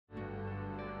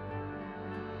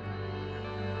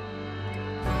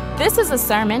This is a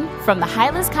sermon from the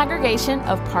Highlands congregation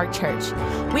of Park Church.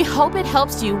 We hope it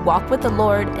helps you walk with the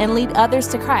Lord and lead others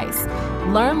to Christ.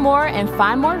 Learn more and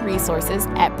find more resources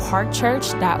at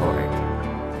parkchurch.org.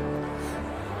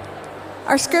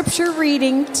 Our scripture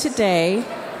reading today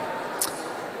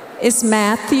is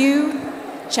Matthew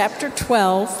chapter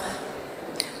 12,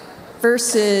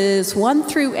 verses 1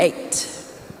 through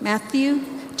 8. Matthew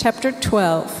chapter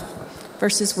 12,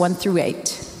 verses 1 through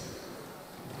 8.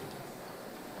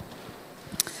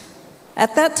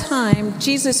 At that time,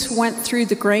 Jesus went through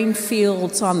the grain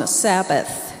fields on the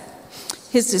Sabbath.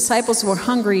 His disciples were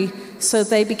hungry, so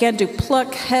they began to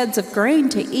pluck heads of grain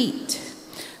to eat.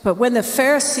 But when the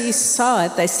Pharisees saw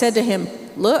it, they said to him,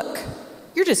 "Look,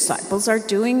 your disciples are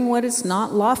doing what is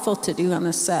not lawful to do on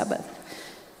the Sabbath."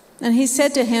 And he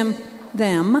said to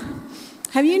them,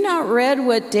 "Have you not read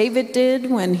what David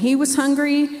did when he was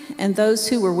hungry and those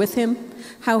who were with him?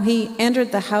 How he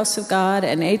entered the house of God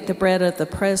and ate the bread of the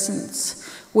presence,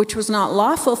 which was not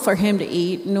lawful for him to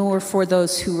eat, nor for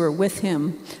those who were with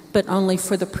him, but only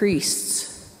for the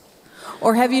priests.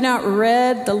 Or have you not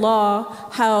read the law,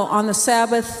 how on the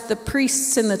Sabbath the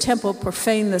priests in the temple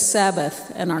profane the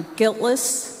Sabbath and are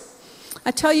guiltless? I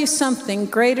tell you something,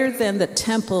 greater than the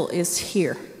temple is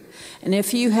here. And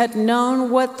if you had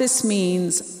known what this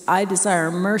means, I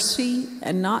desire mercy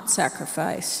and not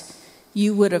sacrifice,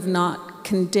 you would have not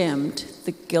condemned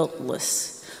the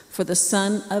guiltless. For the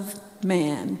Son of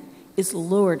Man is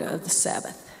Lord of the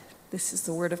Sabbath." This is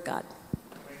the word of God.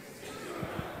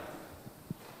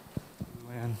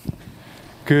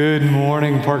 Good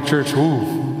morning, Park Church.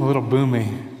 Ooh, a little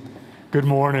boomy. Good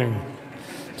morning.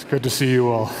 It's good to see you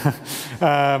all.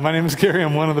 My name is Gary.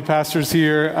 I'm one of the pastors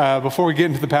here. Before we get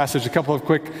into the passage, a couple of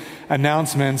quick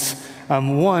announcements.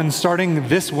 One, starting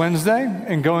this Wednesday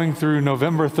and going through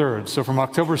November 3rd. So from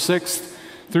October 6th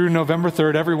through November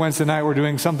 3rd, every Wednesday night we're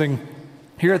doing something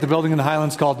here at the building in the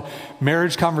Highlands called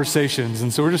Marriage Conversations.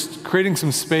 And so we're just creating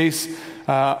some space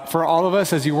for all of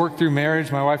us as you work through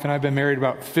marriage. My wife and I have been married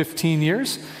about 15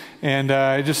 years. And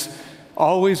just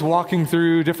always walking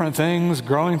through different things,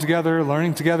 growing together,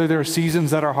 learning together. There are seasons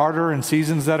that are harder and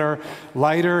seasons that are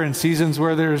lighter and seasons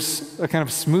where there's a kind of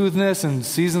smoothness and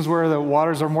seasons where the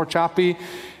waters are more choppy.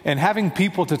 And having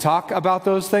people to talk about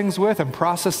those things with and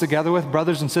process together with,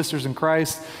 brothers and sisters in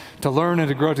Christ, to learn and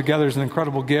to grow together is an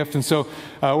incredible gift. And so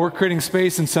we're creating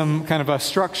space and some kind of a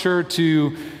structure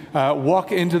to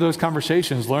walk into those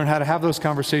conversations, learn how to have those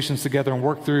conversations together and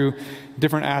work through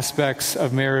different aspects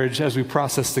of marriage as we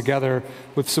process together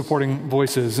with supporting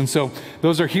voices. And so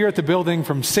those are here at the building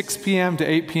from 6 p.m. to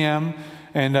 8 p.m.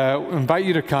 And invite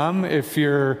you to come if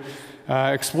you're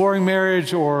exploring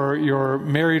marriage or you're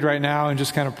married right now and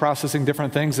just kind of processing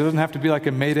different things. It doesn't have to be like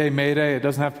a Mayday. It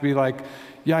doesn't have to be like,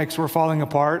 yikes, we're falling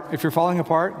apart. If you're falling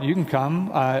apart, you can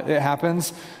come. It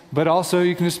happens. But also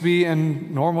you can just be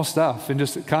in normal stuff and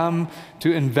just come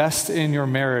to invest in your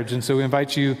marriage. And so we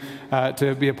invite you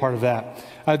to be a part of that.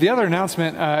 The other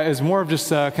announcement is more of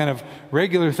just a kind of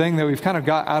regular thing that we've kind of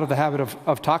got out of the habit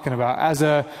of talking about. As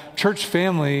a church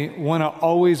family, we want to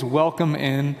always welcome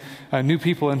in new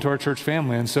people into our church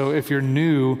family. And so if you're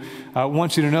new, I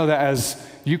want you to know that as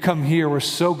you come here, we're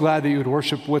so glad that you would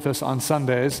worship with us on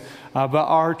Sundays. But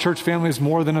our church family is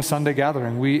more than a Sunday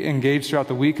gathering. We engage throughout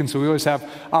the week, and so we always have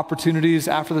opportunities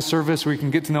after the service where you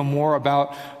can get to know more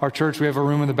about our church. We have a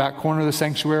room in the back corner of the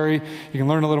sanctuary. You can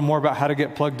learn a little more about how to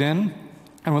get plugged in,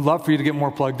 and we'd love for you to get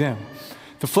more plugged in.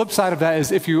 The flip side of that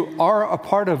is if you are a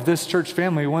part of this church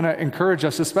family, we want to encourage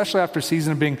us, especially after a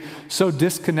season of being so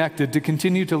disconnected, to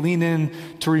continue to lean in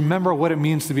to remember what it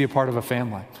means to be a part of a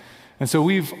family. And so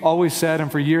we've always said,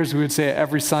 and for years we would say it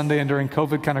every Sunday, and during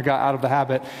COVID kind of got out of the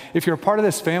habit, if you're a part of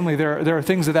this family, there are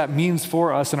things that means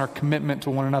for us and our commitment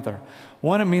to one another.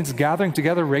 One, it means gathering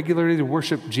together regularly to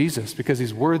worship Jesus because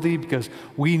he's worthy, because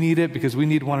we need it, because we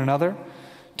need one another.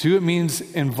 Two, it means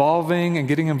involving and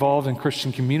getting involved in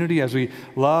Christian community as we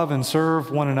love and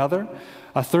serve one another.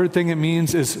 A third thing it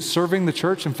means is serving the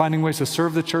church and finding ways to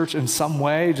serve the church in some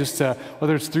way, just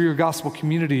whether it's through your gospel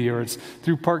community or it's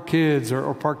through Park Kids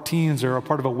or Park Teens or a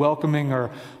part of a welcoming or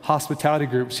hospitality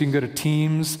group. So you can go to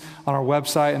Teams on our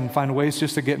website and find ways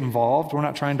just to get involved. We're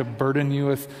not trying to burden you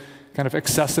with kind of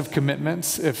excessive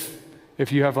commitments.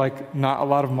 If you have like not a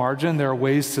lot of margin, there are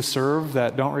ways to serve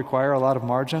that don't require a lot of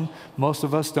margin. Most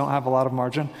of us don't have a lot of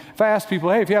margin. If I ask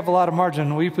people, hey, if you have a lot of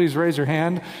margin, will you please raise your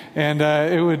hand? And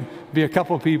it would be a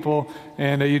couple people,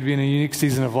 and you'd be in a unique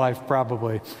season of life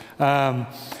probably. But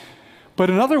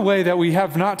another way that we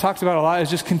have not talked about a lot is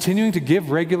just continuing to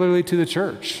give regularly to the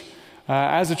church.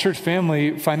 As a church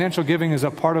family, financial giving is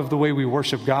a part of the way we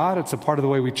worship God. It's a part of the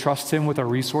way we trust him with our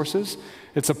resources.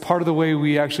 It's a part of the way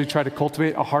we actually try to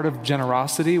cultivate a heart of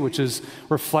generosity, which is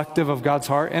reflective of God's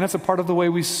heart. And it's a part of the way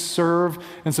we serve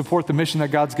and support the mission that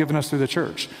God's given us through the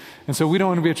church. And so we don't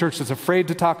want to be a church that's afraid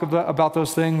to talk about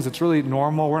those things. It's really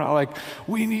normal. We're not like,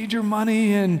 we need your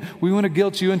money and we want to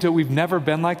guilt you into it. We've never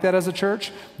been like that as a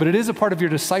church, but it is a part of your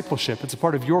discipleship. It's a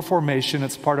part of your formation.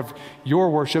 It's part of your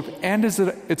worship. And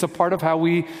it's a part of how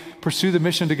we pursue the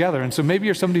mission together. And so maybe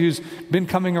you're somebody who's been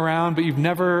coming around, but you've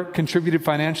never contributed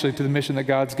financially to the mission that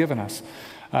God's given us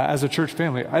as a church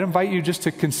family. I'd invite you just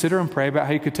to consider and pray about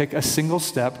how you could take a single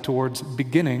step towards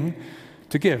beginning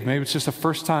to give. Maybe it's just the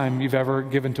first time you've ever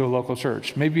given to a local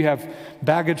church. Maybe you have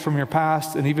baggage from your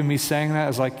past, and even me saying that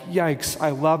is like, yikes,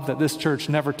 I love that this church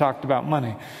never talked about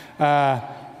money.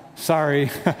 Sorry.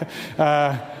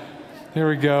 Here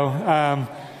we go.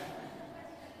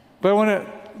 But I want to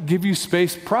give you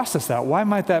space to process that. Why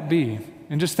might that be?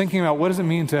 And just thinking about what does it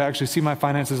mean to actually see my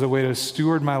finances as a way to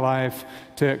steward my life,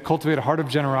 to cultivate a heart of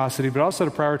generosity, but also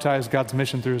to prioritize God's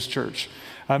mission through his church.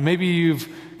 Maybe you've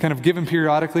kind of given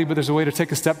periodically, but there's a way to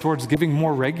take a step towards giving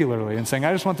more regularly and saying,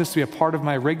 I just want this to be a part of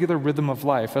my regular rhythm of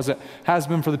life, as it has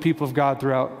been for the people of God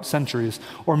throughout centuries.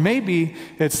 Or maybe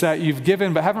it's that you've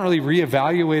given, but haven't really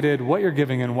reevaluated what you're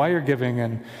giving and why you're giving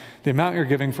and the amount you're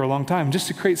giving for a long time, just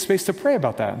to create space to pray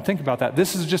about that and think about that.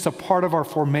 This is just a part of our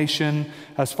formation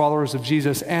as followers of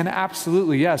Jesus. And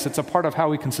absolutely, yes, it's a part of how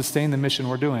we can sustain the mission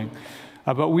we're doing.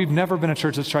 But we've never been a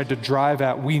church that's tried to drive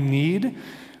at we need.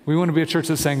 We want to be a church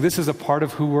that's saying this is a part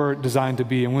of who we're designed to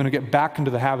be, and we want to get back into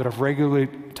the habit of regularly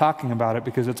talking about it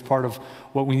because it's part of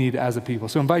what we need as a people.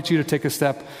 So I invite you to take a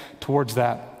step towards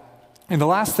that. And the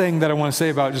last thing that I want to say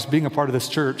about just being a part of this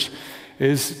church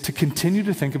is to continue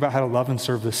to think about how to love and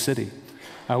serve this city.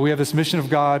 We have this Mission of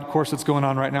God course that's going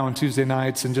on right now on Tuesday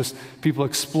nights, and just people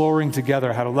exploring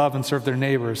together how to love and serve their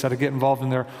neighbors, how to get involved in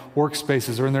their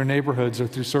workspaces or in their neighborhoods or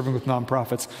through serving with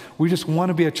nonprofits. We just want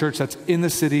to be a church that's in the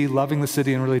city, loving the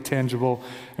city in really tangible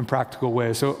and practical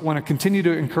ways. So I want to continue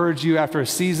to encourage you after a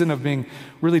season of being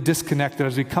really disconnected,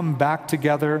 as we come back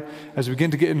together, as we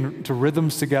begin to get into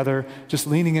rhythms together, just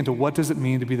leaning into what does it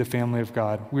mean to be the family of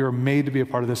God. We are made to be a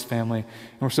part of this family,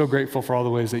 and we're so grateful for all the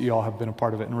ways that you all have been a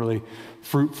part of it in really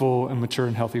fruitful and mature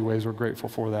and healthy ways. We're grateful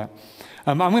for that.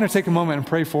 I'm going to take a moment and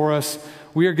pray for us.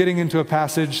 We are getting into a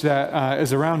passage that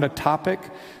is around a topic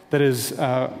that is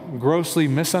grossly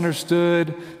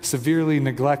misunderstood, severely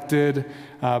neglected,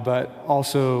 but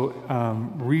also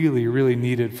really, really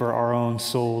needed for our own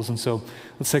souls. And so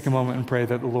let's take a moment and pray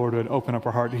that the Lord would open up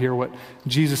our heart to hear what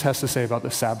Jesus has to say about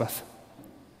the Sabbath.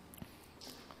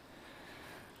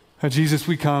 Jesus,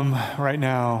 we come right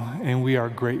now and we are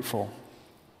grateful.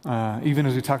 Even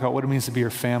as we talk about what it means to be your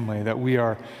family, that we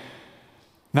are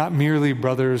not merely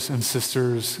brothers and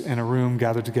sisters in a room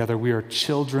gathered together. We are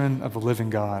children of the living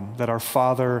God, that our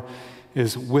Father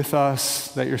is with us,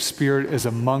 that your Spirit is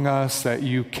among us, that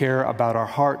you care about our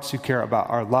hearts, you care about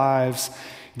our lives.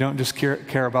 You don't just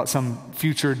care about some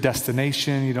future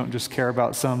destination. You don't just care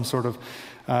about some sort of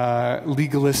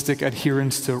legalistic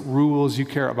adherence to rules. You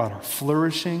care about our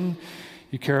flourishing.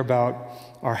 You care about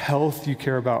our health. You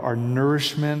care about our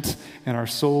nourishment and our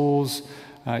souls.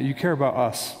 You care about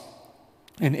us.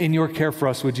 And in your care for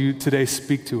us, would you today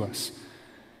speak to us?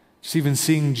 Just even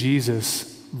seeing Jesus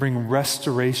bring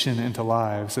restoration into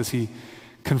lives as he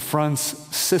confronts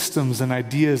systems and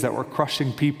ideas that were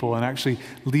crushing people and actually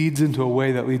leads into a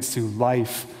way that leads to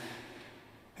life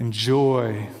and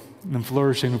joy and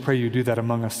flourishing. We pray you do that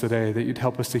among us today, that you'd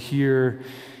help us to hear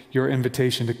your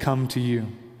invitation to come to you,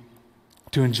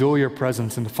 to enjoy your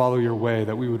presence and to follow your way,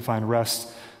 that we would find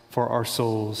rest for our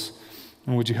souls.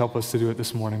 And would you help us to do it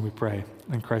this morning, we pray.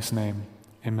 In Christ's name,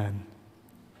 amen.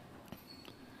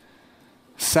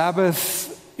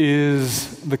 Sabbath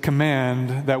is the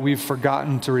command that we've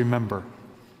forgotten to remember.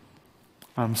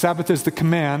 Sabbath is the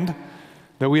command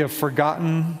that we have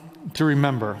forgotten to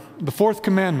remember. The fourth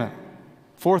commandment,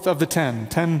 fourth of the 10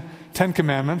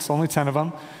 commandments, only 10 of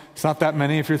them. It's not that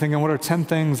many. If you're thinking, what are 10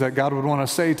 things that God would want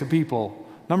to say to people?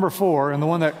 Number 4, and the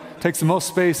one that takes the most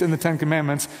space in the 10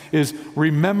 commandments, is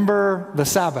remember the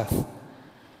Sabbath.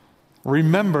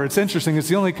 Remember. It's interesting. It's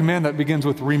the only command that begins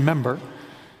with remember.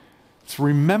 It's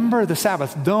remember the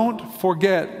Sabbath. Don't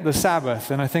forget the Sabbath.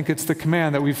 And I think it's the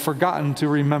command that we've forgotten to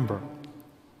remember.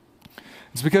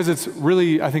 It's because it's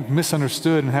really, I think,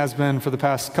 misunderstood and has been for the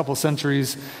past couple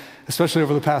centuries, especially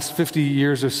over the past 50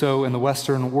 years or so in the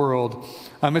Western world.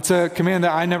 It's a command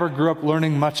that I never grew up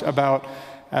learning much about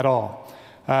at all.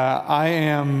 I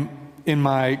am in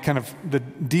my kind of the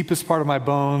deepest part of my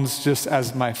bones, just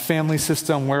as my family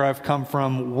system, where I've come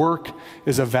from, work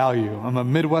is a value. I'm a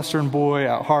Midwestern boy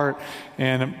at heart,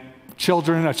 and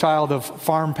children, a child of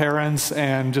farm parents,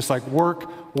 and just like work.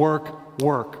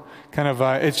 Kind of,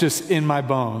 it's just in my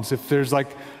bones. If there's like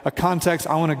a context,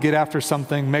 I want to get after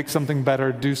something, make something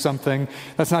better, do something.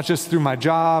 That's not just through my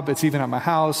job, it's even at my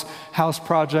house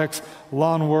projects,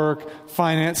 lawn work,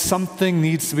 finance. Something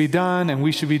needs to be done, and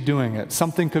we should be doing it.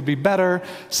 Something could be better,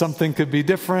 something could be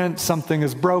different, something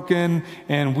is broken,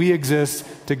 and we exist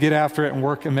to get after it and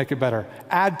work and make it better.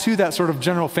 Add to that sort of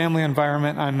general family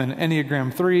environment, I'm an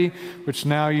Enneagram 3, which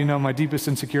now you know my deepest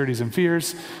insecurities and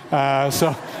fears.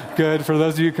 So good. For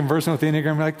those of you conversing with the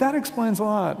Enneagram, you're like, that explains a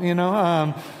lot, you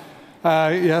know?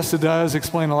 Yes, it does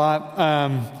explain a lot.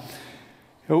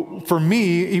 For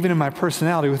me, even in my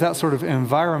personality, with that sort of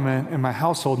environment in my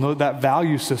household, that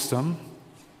value system,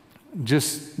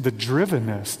 just the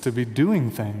drivenness to be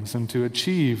doing things and to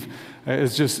achieve,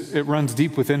 it runs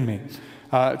deep within me.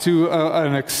 To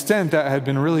an extent that had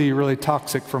been really, really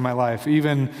toxic for my life.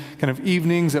 Even kind of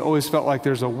evenings, it always felt like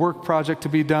there's a work project to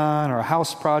be done or a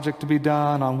house project to be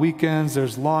done. On weekends,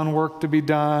 there's lawn work to be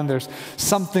done. There's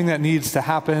something that needs to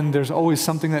happen. There's always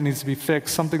something that needs to be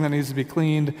fixed, something that needs to be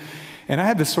cleaned. And I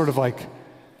had this sort of like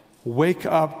wake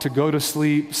up to go to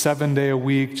sleep 7 day a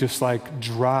week, just like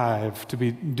drive to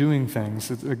be doing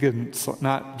things. Again, it's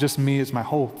not just me, it's my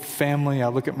whole family. I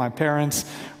look at my parents,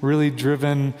 really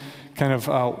driven, kind of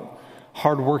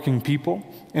hardworking people.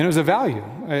 And it was a value.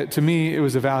 To me, it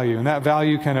was a value. And that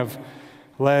value kind of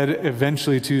led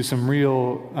eventually to some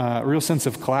real sense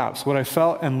of collapse. What I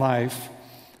felt in life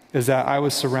is that I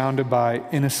was surrounded by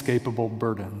inescapable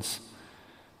burdens.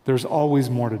 There's always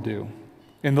more to do.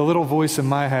 And the little voice in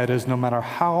my head is, no matter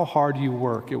how hard you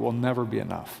work, it will never be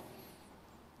enough.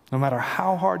 No matter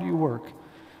how hard you work,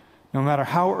 no matter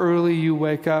how early you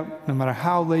wake up, no matter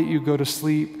how late you go to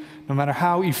sleep, no matter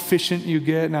how efficient you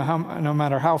get, no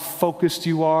matter how focused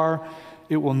you are,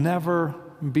 it will never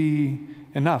be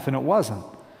enough. And it wasn't.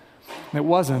 It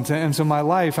wasn't. And so my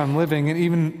life, I'm living, and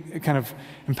even kind of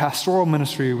in pastoral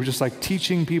ministry, we're just like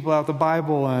teaching people out the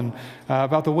Bible and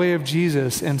about the way of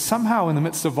Jesus. And somehow in the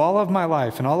midst of all of my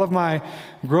life and all of my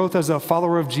growth as a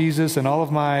follower of Jesus and all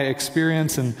of my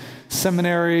experience in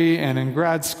seminary and in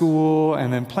grad school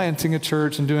and then planting a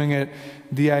church and doing it,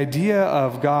 the idea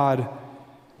of God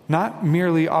not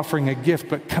merely offering a gift,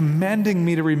 but commanding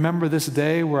me to remember this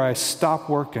day where I stop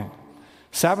working.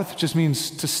 Sabbath just means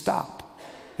to stop.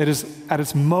 It is, at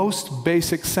its most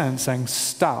basic sense, saying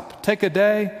stop. Take a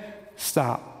day,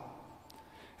 stop.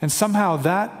 And somehow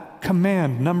that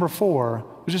command, number 4,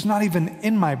 was just not even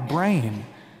in my brain.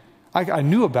 I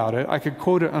knew about it. I could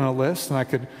quote it on a list, and I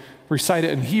could recite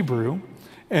it in Hebrew.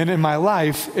 And in my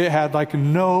life, it had like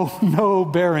no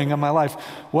bearing on my life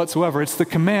whatsoever. It's the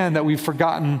command that we've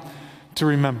forgotten to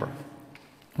remember.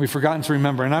 We've forgotten to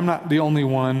remember. And I'm not the only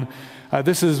one.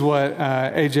 This is what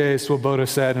A.J. Swoboda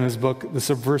said in his book, The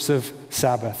Subversive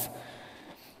Sabbath.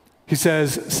 He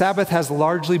says, Sabbath has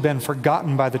largely been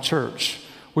forgotten by the church,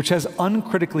 which has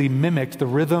uncritically mimicked the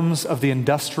rhythms of the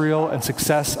industrial and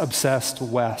success-obsessed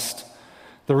West.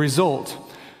 The result,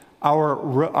 our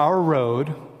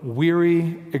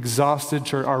road-weary, exhausted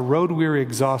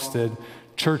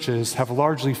churches have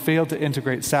largely failed to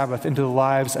integrate Sabbath into the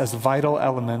lives as vital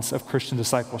elements of Christian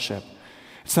discipleship.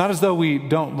 It's not as though we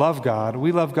don't love God.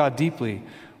 We love God deeply.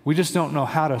 We just don't know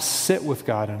how to sit with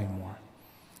God anymore.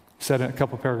 He said it a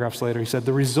couple paragraphs later. He said,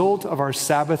 the result of our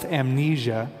Sabbath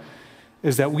amnesia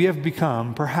is that we have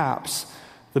become, perhaps,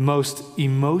 the most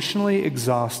emotionally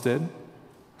exhausted,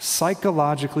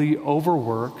 psychologically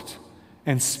overworked,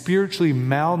 and spiritually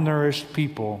malnourished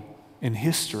people in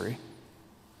history.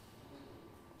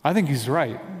 I think he's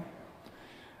right.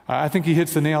 I think he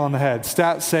hits the nail on the head.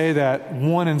 Stats say that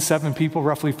 1 in 7 people,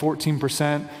 roughly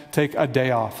 14%, take a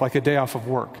day off, like a day off of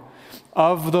work.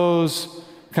 Of those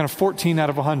kind of 14 out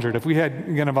of 100, if we had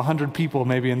kind of 100 people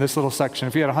maybe in this little section,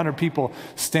 if we had 100 people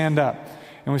stand up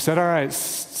and we said, all right,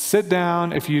 sit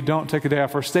down if you don't take a day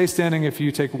off, or stay standing if you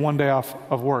take 1 day off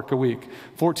of work a week,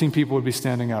 14 people would be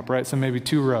standing up, right? So maybe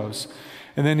 2 rows.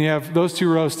 And then you have those 2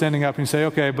 rows standing up and you say,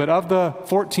 okay, but of the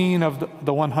 14 of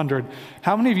the 100,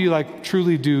 how many of you like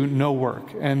truly do no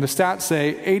work? And the stats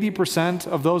say 80%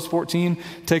 of those 14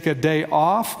 take a day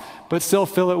off, but still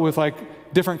fill it with like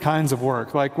different kinds of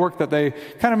work, like work that they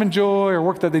kind of enjoy or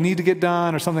work that they need to get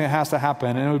done or something that has to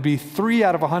happen. And it would be 3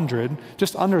 out of 100,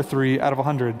 just under 3 out of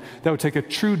 100, that would take a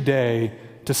true day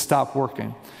to stop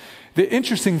working. The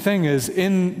interesting thing is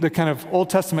in the kind of Old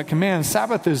Testament command,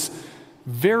 Sabbath is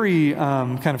very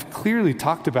kind of clearly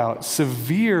talked about,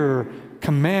 severe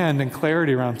command and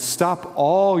clarity around stop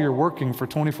all your working for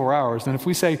 24 hours. And if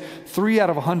we say 3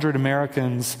 out of 100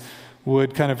 Americans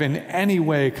would kind of in any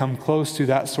way come close to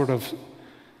that sort of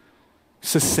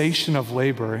cessation of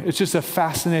labor. It's just a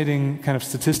fascinating kind of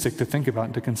statistic to think about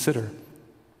and to consider.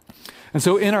 And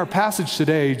so in our passage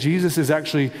today, Jesus is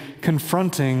actually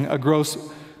confronting a gross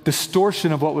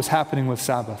distortion of what was happening with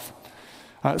Sabbath.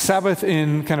 Sabbath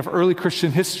in kind of early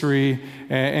Christian history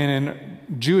and in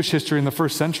Jewish history in the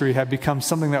first century had become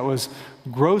something that was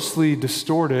grossly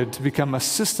distorted to become a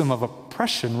system of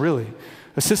oppression, really.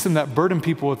 A system that burdened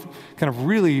people with kind of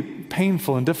really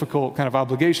painful and difficult kind of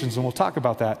obligations, and we'll talk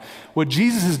about that. What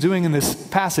Jesus is doing in this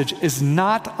passage is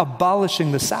not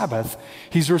abolishing the Sabbath.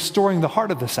 He's restoring the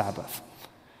heart of the Sabbath.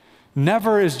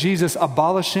 Never is Jesus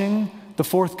abolishing the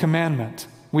fourth commandment.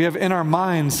 We have in our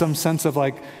minds some sense of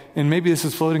like, and maybe this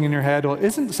is floating in your head, well,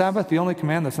 isn't Sabbath the only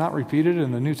command that's not repeated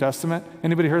in the New Testament?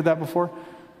 Anybody heard that before?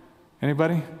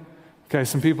 Anybody? Okay,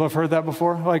 some people have heard that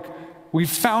before. Like, we've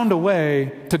found a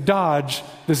way to dodge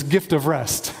this gift of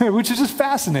rest, which is just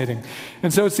fascinating.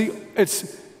 And so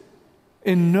it's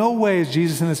in no way is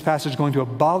Jesus in this passage going to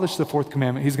abolish the fourth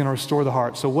commandment. He's going to restore the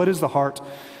heart. So what is the heart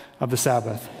of the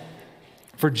Sabbath?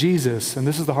 For Jesus, and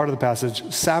this is the heart of the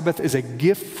passage, Sabbath is a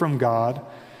gift from God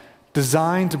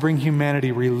designed to bring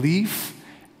humanity relief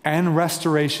and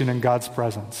restoration in God's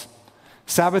presence.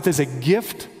 Sabbath is a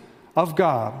gift of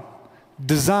God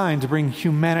designed to bring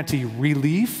humanity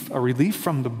relief, a relief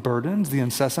from the burdens, the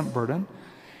incessant burden,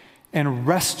 and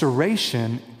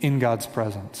restoration in God's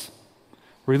presence.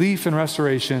 Relief and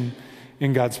restoration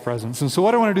in God's presence. And so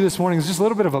what I want to do this morning is just a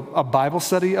little bit of a Bible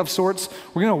study of sorts.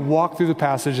 We're going to walk through the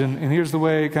passage, and here's the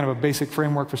way, kind of a basic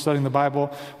framework for studying the Bible.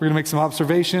 We're going to make some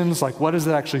observations, like what does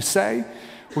it actually say?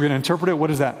 We're going to interpret it. What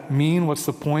does that mean? What's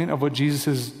the point of what Jesus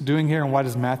is doing here, and why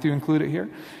does Matthew include it here?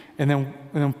 And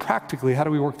then practically, how do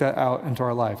we work that out into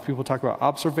our life? People talk about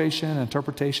observation,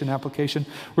 interpretation, application.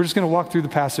 We're just going to walk through the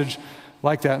passage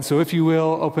like that. And so if you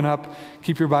will, open up,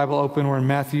 keep your Bible open. We're in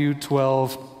Matthew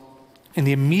 12. In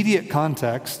the immediate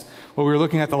context, what we were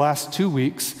looking at the last 2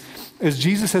 weeks is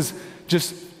Jesus has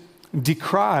just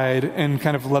decried and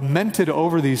kind of lamented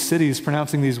over these cities,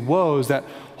 pronouncing these woes, that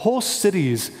whole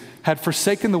cities had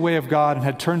forsaken the way of God and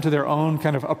had turned to their own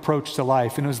kind of approach to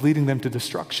life, and it was leading them to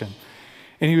destruction.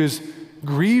 And he was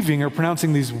grieving or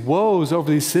pronouncing these woes over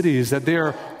these cities, that they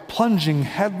are plunging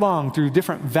headlong through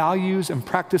different values and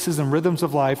practices and rhythms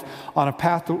of life on a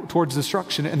path towards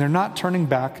destruction, and they're not turning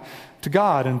back to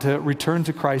God and to return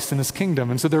to Christ and his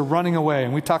kingdom. And so they're running away.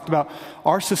 And we talked about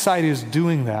our society is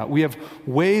doing that. We have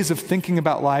ways of thinking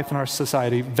about life in our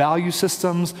society, value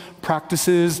systems,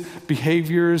 practices,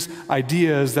 behaviors,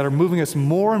 ideas that are moving us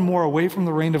more and more away from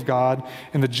the reign of God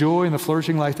and the joy and the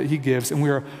flourishing life that he gives. And we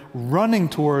are running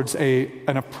towards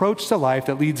an approach to life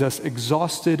that leads us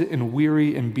exhausted and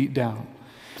weary and beat down.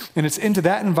 And it's into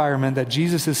that environment that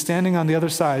Jesus is standing on the other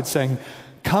side saying,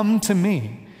 "Come to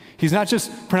me." He's not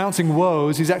just pronouncing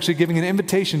woes, he's actually giving an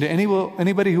invitation to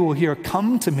anybody who will hear,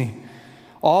 "Come to me,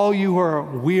 all you who are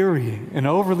weary and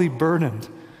overly burdened.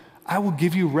 I will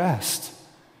give you rest.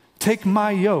 Take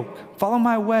my yoke, follow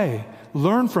my way,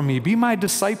 learn from me, be my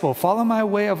disciple, follow my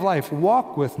way of life,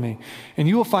 walk with me, and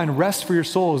you will find rest for your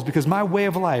souls, because my way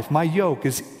of life, my yoke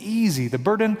is easy. The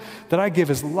burden that I give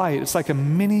is light." It's like a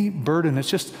mini burden. It's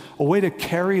just a way to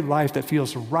carry life that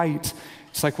feels right.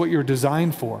 It's like what you're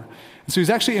designed for. So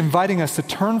he's actually inviting us to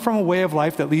turn from a way of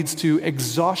life that leads to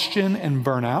exhaustion and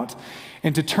burnout,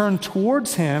 and to turn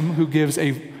towards him who gives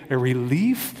a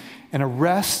relief and a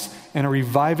rest and a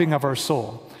reviving of our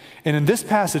soul. And in this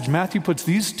passage, Matthew puts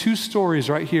these two stories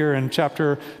right here in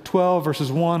chapter 12, verses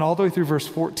 1, all the way through verse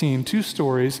 14, two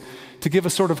stories to give a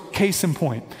sort of case in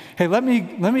point. Hey, let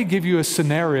me give you a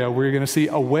scenario where you're going to see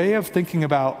a way of thinking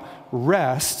about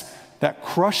rest that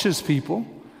crushes people.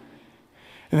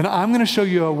 And then I'm going to show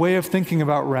you a way of thinking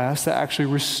about rest that actually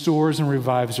restores and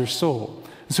revives your soul.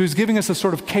 And so he's giving us a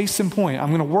sort of case in point. I'm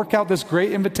going to work out this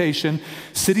great invitation.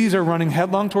 Cities are running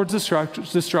headlong towards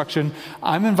destruction.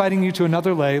 I'm inviting you to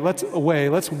another way.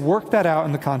 Let's work that out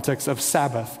in the context of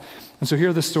Sabbath. And so here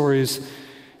are the stories.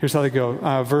 Here's how they go.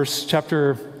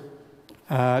 Chapter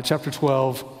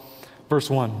 12, verse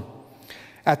 1.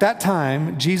 At that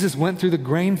time, Jesus went through the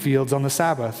grain fields on the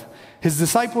Sabbath. His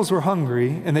disciples were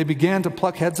hungry, and they began to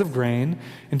pluck heads of grain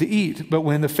and to eat. But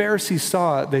when the Pharisees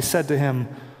saw it, they said to him,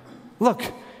 "Look,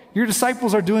 your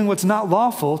disciples are doing what's not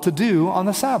lawful to do on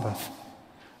the Sabbath."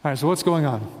 All right, so what's going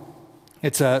on?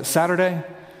 It's a Saturday.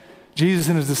 Jesus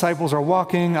and his disciples are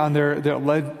walking on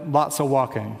lots and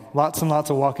lots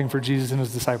of walking for Jesus and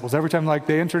his disciples. Every time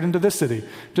they entered into this city,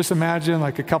 just imagine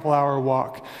a couple-hour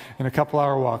walk and a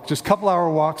couple-hour walk. Just couple-hour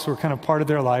walks were kind of part of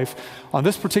their life. On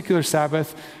this particular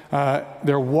Sabbath,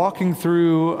 they're walking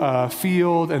through a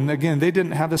field, and again, they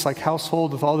didn't have this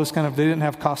household with all this they didn't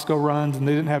have Costco runs, and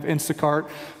they didn't have Instacart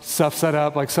stuff set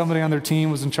up. Somebody on their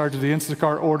team was in charge of the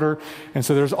Instacart order, and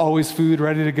so there's always food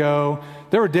ready to go.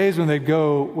 There were days when they'd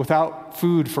go without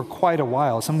food for quite a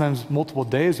while, sometimes multiple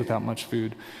days without much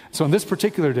food. So on this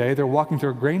particular day, they're walking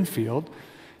through a grain field,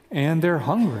 and they're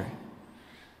hungry.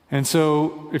 And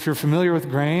so if you're familiar with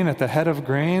grain, at the head of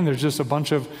grain, there's just a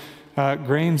bunch of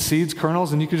grain seeds,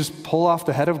 kernels, and you could just pull off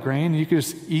the head of grain, and you could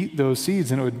just eat those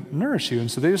seeds, and it would nourish you.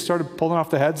 And so they just started pulling off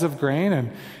the heads of grain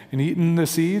and eating the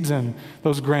seeds and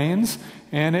those grains,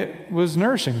 and it was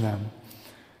nourishing them.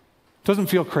 It doesn't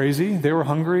feel crazy. They were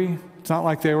hungry. It's not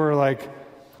like they were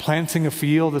planting a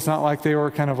field. It's not like they were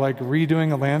kind of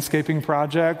redoing a landscaping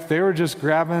project. They were just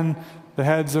grabbing the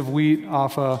heads of wheat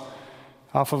off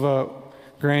of a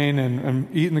grain and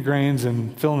eating the grains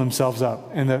and filling themselves up.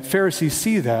 And the Pharisees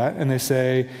see that, and they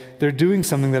say they're doing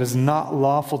something that is not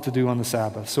lawful to do on the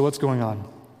Sabbath. So what's going on?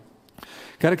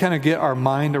 Got to kind of get our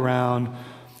mind around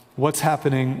what's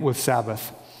happening with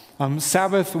Sabbath.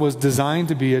 Sabbath was designed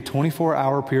to be a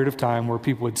 24-hour period of time where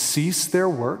people would cease their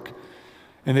work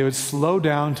and they would slow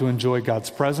down to enjoy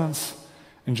God's presence,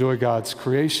 enjoy God's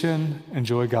creation,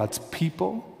 enjoy God's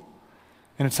people,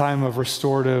 in a time of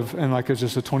restorative, and it's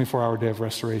just a 24-hour day of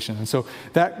restoration. And so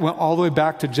that went all the way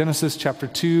back to Genesis chapter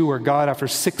 2, where God, after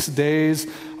 6 days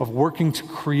of working to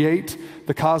create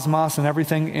the cosmos and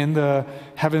everything in the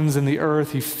heavens and the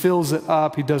earth, he fills it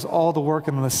up, he does all the work,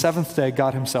 and on the seventh day,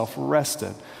 God himself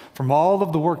rested from all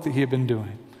of the work that he had been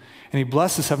doing. And he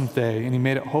blessed the seventh day, and he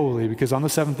made it holy, because on the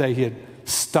seventh day, he had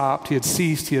stopped, he had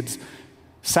ceased, he had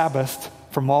Sabbathed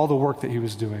from all the work that he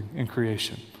was doing in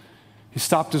creation. He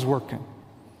stopped his working.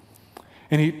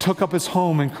 And he took up his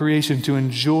home in creation to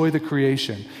enjoy the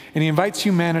creation. And he invites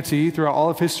humanity throughout all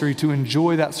of history to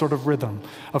enjoy that sort of rhythm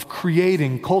of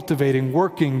creating, cultivating,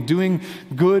 working, doing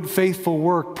good, faithful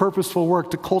work, purposeful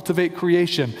work to cultivate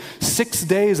creation. 6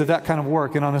 days of that kind of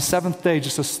work. And on the seventh day,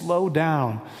 just to slow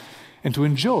down and to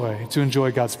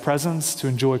enjoy God's presence, to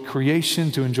enjoy creation,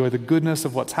 to enjoy the goodness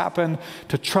of what's happened,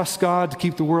 to trust God, to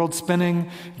keep the world spinning,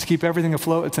 to keep everything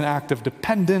afloat. It's an act of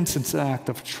dependence, it's an act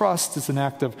of trust, it's an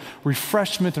act of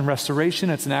refreshment and restoration,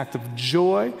 it's an act of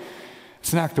joy,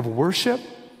 it's an act of worship,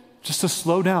 just to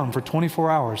slow down for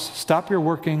 24 hours. Stop your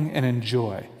working and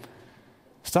enjoy.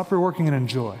 Stop your working and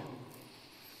enjoy.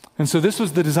 And so this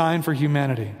was the design for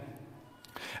humanity.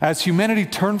 As humanity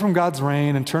turned from God's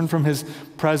reign and turned from his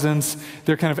presence,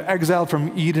 they're kind of exiled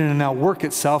from Eden, and now work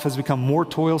itself has become more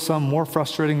toilsome, more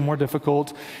frustrating, more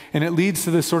difficult, and it leads to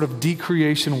this sort of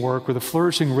decreation work where the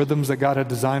flourishing rhythms that God had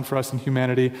designed for us in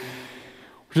humanity,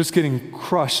 we're just getting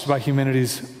crushed by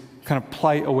humanity's kind of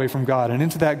plight away from God. And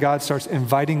into that, God starts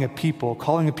inviting a people,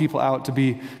 calling a people out to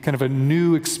be kind of a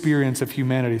new experience of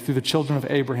humanity through the children of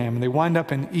Abraham. And they wind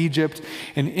up in Egypt.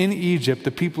 And in Egypt, the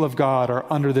people of God are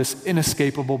under this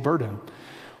inescapable burden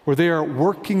where they are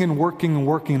working and working and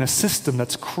working in a system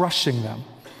that's crushing them,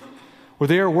 where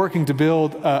they are working to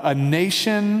build a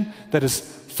nation that is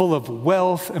full of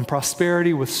wealth and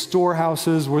prosperity with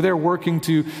storehouses, where they're working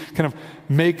to kind of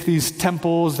make these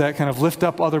temples that kind of lift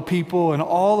up other people, and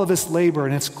all of this labor,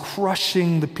 and it's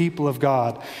crushing the people of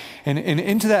God. And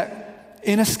into that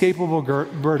inescapable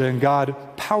burden, God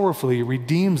powerfully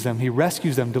redeems them. He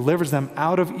rescues them, delivers them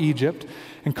out of Egypt,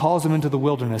 and calls them into the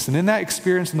wilderness. And in that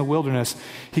experience in the wilderness,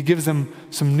 he gives them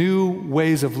some new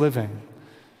ways of living.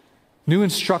 New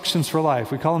instructions for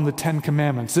life. We call them the 10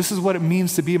 Commandments. This is what it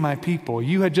means to be my people.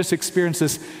 You had just experienced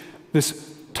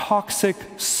this toxic,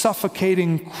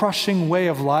 suffocating, crushing way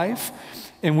of life.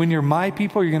 And when you're my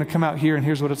people, you're going to come out here, and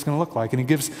here's what it's going to look like. And he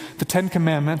gives the 10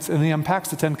 Commandments, and he unpacks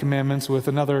the 10 Commandments with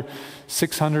another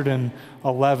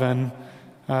 611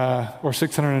 or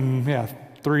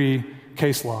 603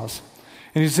 case laws.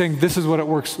 And he's saying, this is what it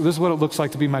works. This is what it looks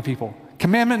like to be my people.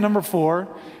 Commandment number 4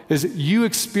 is you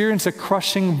experience a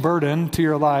crushing burden to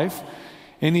your life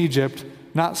in Egypt.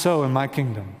 Not so in my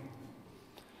kingdom.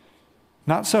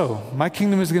 Not so. My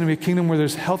kingdom is going to be a kingdom where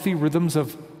there's healthy rhythms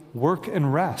of work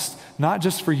and rest. Not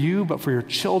just for you, but for your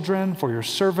children, for your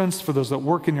servants, for those that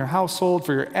work in your household,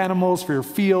 for your animals, for your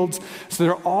fields. So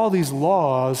there are all these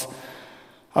laws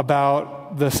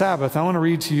about the Sabbath. I want to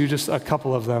read to you just a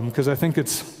couple of them because I think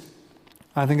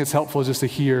it's helpful just to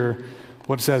hear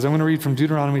what it says. I'm going to read from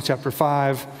Deuteronomy chapter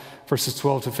 5, verses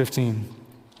 12 to 15.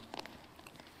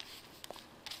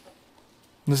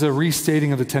 This is a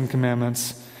restating of the 10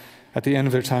 Commandments. at the end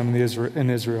of their time in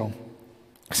Israel.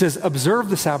 It says, observe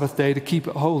the Sabbath day to keep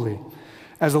it holy.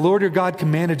 As the Lord your God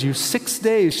commanded you, 6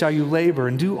 days shall you labor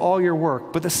and do all your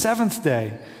work, but the seventh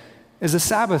day is a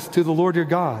Sabbath to the Lord your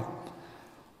God.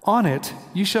 On it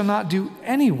you shall not do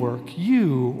any work,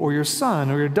 you or your son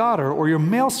or your daughter or your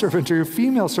male servant or your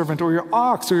female servant or your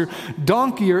ox or your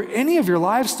donkey or any of your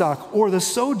livestock or the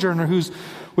sojourner who's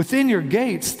within your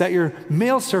gates, that your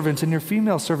male servant and your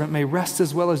female servant may rest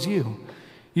as well as you.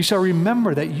 You shall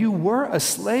remember that you were a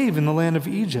slave in the land of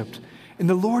Egypt, and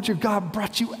the Lord your God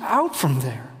brought you out from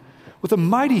there with a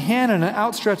mighty hand and an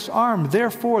outstretched arm.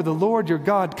 Therefore, the Lord your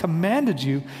God commanded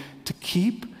you to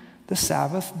keep the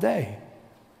Sabbath day.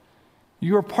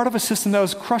 You are part of a system that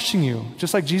was crushing you,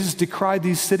 just like Jesus decried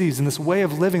these cities and this way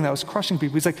of living that was crushing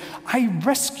people. He's like, I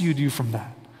rescued you from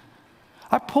that.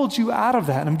 I pulled you out of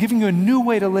that, and I'm giving you a new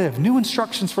way to live, new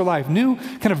instructions for life, new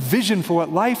kind of vision for what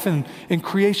life and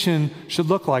creation should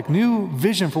look like, new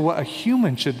vision for what a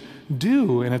human should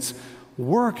do, and it's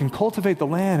work and cultivate the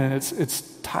land, and it's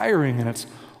tiring and it's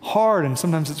hard, and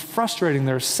sometimes it's frustrating.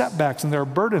 There are setbacks and there are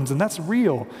burdens, and that's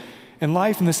real. In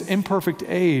life in this imperfect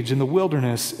age in the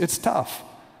wilderness, it's tough.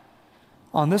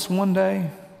 On this one day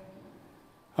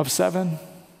of 7,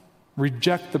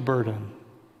 reject the burden.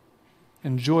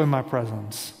 Enjoy my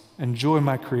presence. Enjoy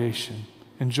my creation.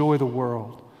 Enjoy the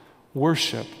world.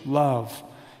 Worship, love,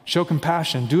 show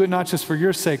compassion. Do it not just for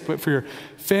your sake, but for your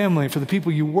family, for the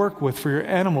people you work with, for your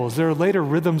animals. There are later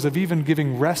rhythms of even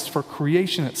giving rest for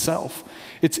creation itself.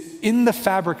 It's in the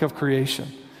fabric of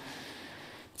creation.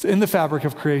 It's in the fabric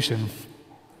of creation.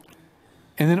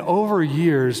 And then over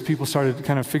years, people started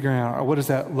kind of figuring out, what does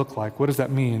that look like? What does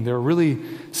that mean? There are really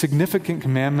significant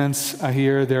commandments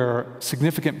here. There are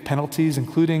significant penalties,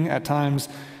 including at times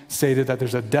stated that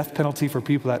there's a death penalty for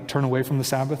people that turn away from the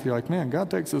Sabbath. You're like, man,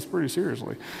 God takes this pretty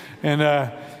seriously.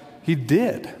 And he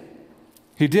did.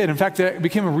 He did. In fact, it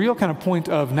became a real kind of point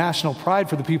of national pride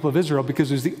for the people of Israel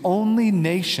because it was the only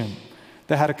nation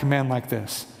that had a command like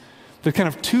this. The kind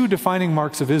of two defining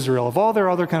marks of Israel, of all their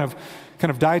other kind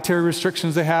of dietary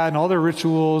restrictions they had and all their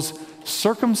rituals,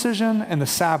 circumcision and the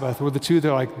Sabbath were the two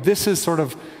that are like, this is sort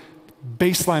of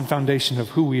baseline foundation of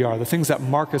who we are, the things that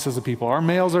mark us as a people. Our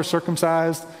males are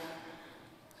circumcised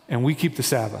and we keep the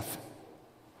Sabbath.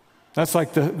 That's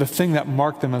like the thing that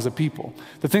marked them as a people.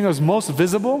 The thing that was most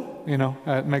visible,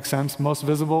 it makes sense, most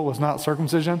visible was not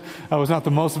circumcision. Was not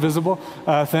the most visible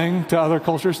thing to other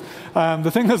cultures.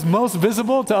 The thing that was most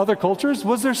visible to other cultures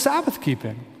was their Sabbath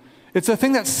keeping. It's a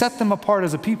thing that set them apart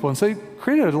as a people. And so they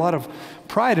created a lot of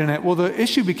pride in it. Well, the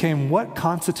issue became, what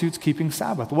constitutes keeping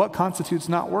Sabbath? What constitutes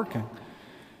not working?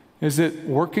 Is it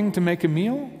working to make a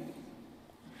meal?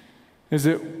 Is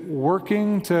it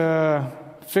working to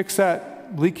fix that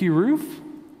leaky roof?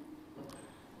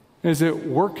 Is it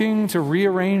working to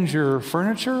rearrange your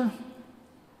furniture?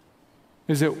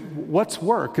 What's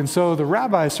work? And so the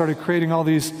rabbis started creating all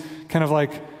these kind of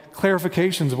like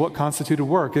clarifications of what constituted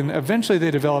work. And eventually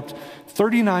they developed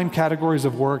 39 categories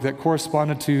of work that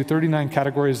corresponded to 39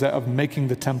 categories of making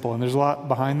the temple. And there's a lot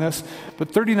behind this,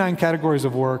 but 39 categories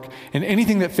of work, and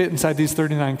anything that fit inside these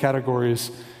 39 categories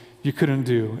you couldn't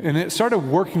do. And it started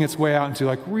working its way out into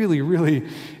like really, really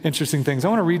interesting things. I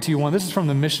want to read to you one. This is from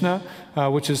the Mishnah,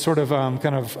 which is sort of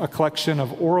kind of a collection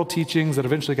of oral teachings that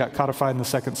eventually got codified in the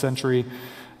 2nd century.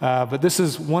 But this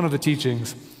is one of the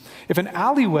teachings. If an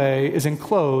alleyway is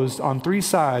enclosed on 3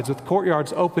 sides with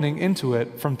courtyards opening into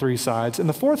it from 3 sides, and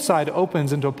the 4th side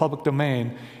opens into a public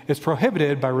domain, it's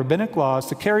prohibited by rabbinic laws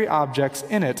to carry objects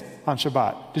in it on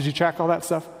Shabbat. Did you track all that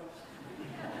stuff?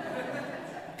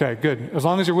 Okay, good. As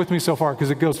long as you're with me so far, because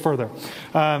it goes further.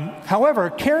 However,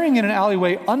 carrying in an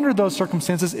alleyway under those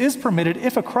circumstances is permitted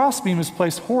if a crossbeam is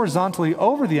placed horizontally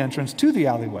over the entrance to the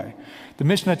alleyway. The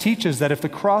Mishnah teaches that if the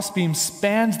crossbeam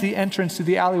spans the entrance to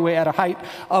the alleyway at a height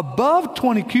above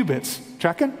 20 cubits,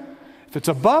 tracking? If it's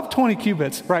above 20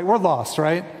 cubits, right, we're lost,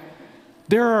 right?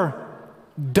 There are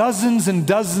dozens and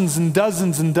dozens and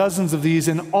dozens and dozens of these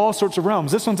in all sorts of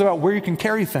realms. This one's about where you can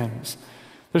carry things.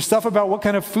 There's stuff about what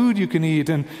kind of food you can eat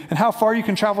and how far you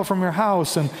can travel from your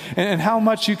house and how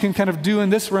much you can kind of do in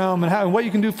this realm and what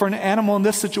you can do for an animal in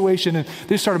this situation. And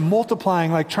they started multiplying,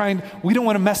 like we don't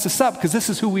want to mess this up because this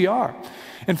is who we are.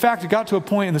 In fact, it got to a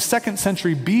point in the 2nd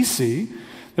century BC,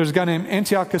 there's a guy named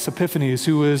Antiochus Epiphanes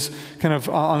who was kind of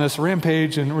on this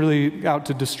rampage and really out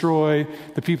to destroy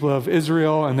the people of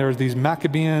Israel. And there were these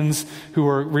Maccabeans who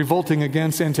were revolting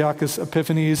against Antiochus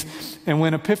Epiphanes. And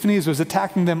when Epiphanes was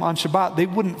attacking them on Shabbat, they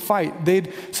wouldn't fight.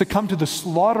 They'd succumb to the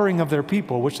slaughtering of their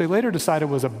people, which they later decided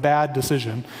was a bad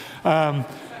decision,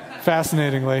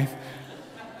 fascinatingly.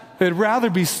 They'd rather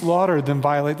be slaughtered than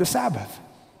violate the Sabbath.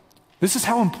 This is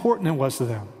how important it was to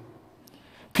them.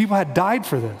 People had died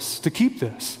for this, to keep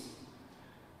this.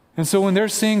 And so when they're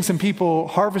seeing some people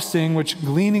harvesting, which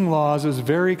gleaning laws is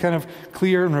very kind of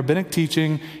clear in rabbinic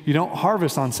teaching, you don't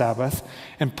harvest on Sabbath,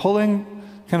 and pulling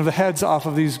kind of the heads off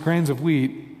of these grains of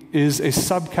wheat is a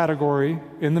subcategory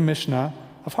in the Mishnah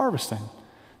of harvesting.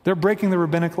 They're breaking the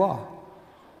rabbinic law.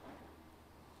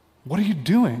 What are you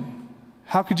doing?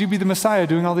 How could you be the Messiah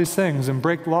doing all these things and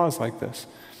break laws like this?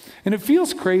 And it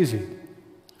feels crazy.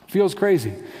 Feels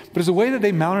crazy. But it's a way that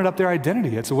they mounted up their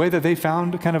identity. It's a way that they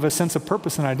found kind of a sense of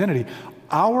purpose and identity.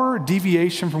 Our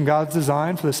deviation from God's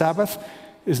design for the Sabbath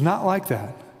is not like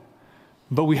that.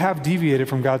 But we have deviated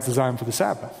from God's design for the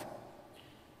Sabbath.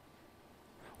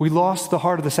 We lost the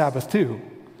heart of the Sabbath too.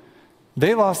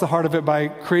 They lost the heart of it by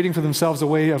creating for themselves a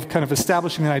way of kind of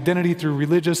establishing an identity through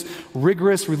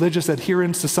rigorous religious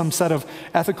adherence to some set of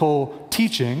ethical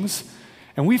teachings.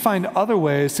 And we find other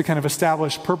ways to kind of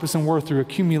establish purpose and worth through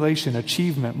accumulation,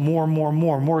 achievement,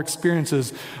 more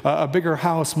experiences, a bigger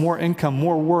house, more income,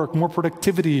 more work, more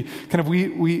productivity. Kind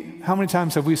of how many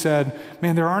times have we said,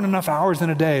 man, there aren't enough hours in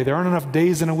a day, there aren't enough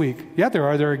days in a week? Yeah, there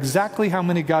are. There are exactly how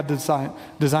many God designed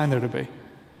there to be.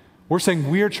 We're saying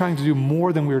we are trying to do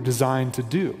more than we were designed to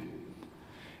do.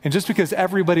 And just because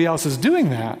everybody else is doing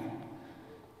that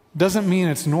doesn't mean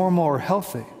it's normal or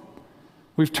healthy.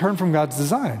 We've turned from God's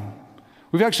design.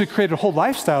 We've actually created whole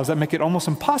lifestyles that make it almost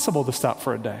impossible to stop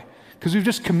for a day because we've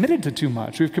just committed to too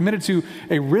much. We've committed to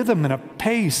a rhythm and a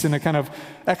pace and a kind of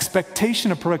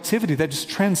expectation of productivity that just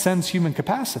transcends human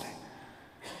capacity.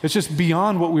 It's just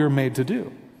beyond what we were made to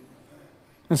do.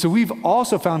 And so we've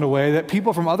also found a way that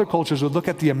people from other cultures would look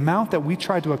at the amount that we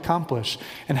tried to accomplish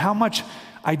and how much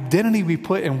identity we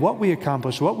put in what we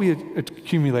accomplish, what we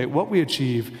accumulate, what we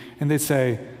achieve, and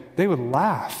they would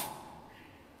laugh.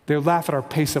 They would laugh at our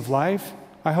pace of life.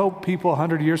 I hope people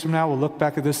 100 years from now will look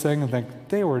back at this thing and think,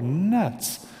 they were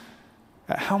nuts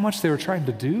at how much they were trying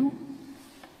to do.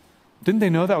 Didn't they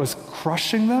know that was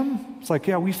crushing them? It's like,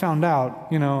 yeah, we found out,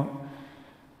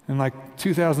 in like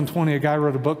 2020, a guy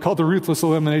wrote a book called The Ruthless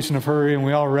Elimination of Hurry, and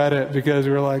we all read it because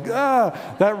we were like,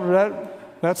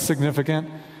 that's significant.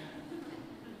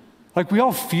 Like, we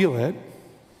all feel it.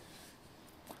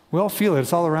 We all feel it.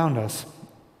 It's all around us.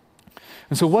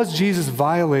 And so was Jesus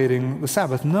violating the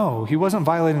Sabbath? No, he wasn't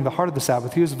violating the heart of the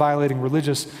Sabbath. He was violating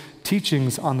religious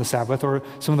teachings on the Sabbath or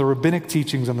some of the rabbinic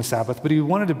teachings on the Sabbath, but he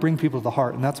wanted to bring people to the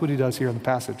heart, and that's what he does here in the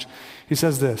passage. He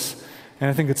says this, and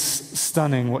I think it's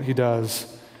stunning what he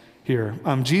does here.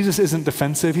 Jesus isn't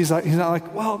defensive. He's not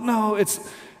like, well, no,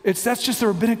 that's just the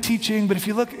rabbinic teaching, but if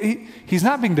you look, he's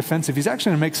not being defensive. He's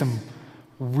actually going to make some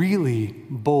really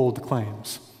bold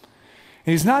claims.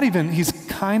 And he's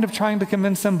kind of trying to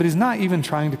convince them, but he's not even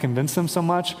trying to convince them so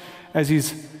much as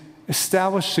he's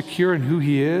established secure in who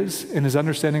he is in his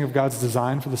understanding of God's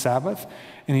design for the Sabbath.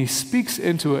 And he speaks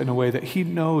into it in a way that he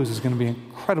knows is going to be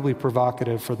incredibly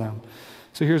provocative for them.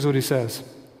 So here's what he says.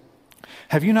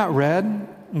 Have you not read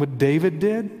what David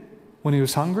did when he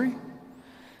was hungry?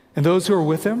 And those who were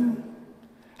with him?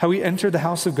 How he entered the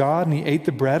house of God and he ate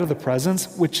the bread of the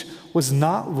presence, which was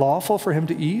not lawful for him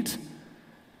to eat,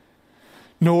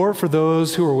 nor for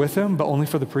those who were with him, but only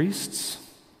for the priests.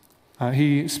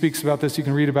 He speaks about this. You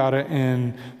can read about it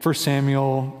in 1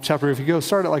 Samuel chapter, if you go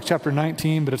start at like chapter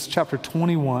 19, but it's chapter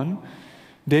 21.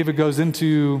 David goes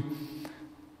into,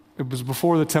 it was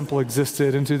before the temple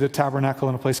existed, into the tabernacle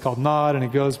in a place called Nod, and he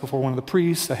goes before one of the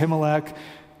priests, Ahimelech,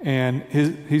 and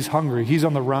he's hungry. He's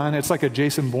on the run. It's like a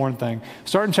Jason Bourne thing.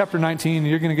 Start in chapter 19, and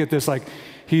you're going to get this, like,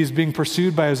 he's being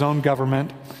pursued by his own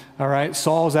government. All right,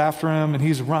 Saul's after him, and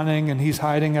he's running, and he's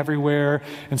hiding everywhere,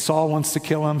 and Saul wants to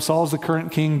kill him. Saul's the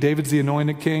current king, David's the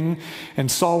anointed king,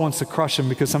 and Saul wants to crush him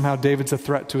because somehow David's a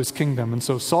threat to his kingdom. And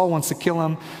so Saul wants to kill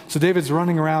him, so David's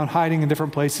running around, hiding in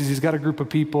different places. He's got a group of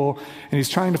people, and he's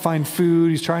trying to find food,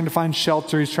 he's trying to find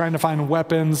shelter, he's trying to find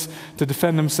weapons to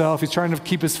defend himself, he's trying to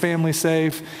keep his family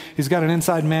safe. He's got an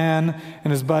inside man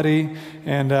and his buddy,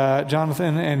 and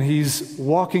Jonathan, and he's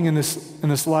walking in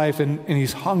this life, and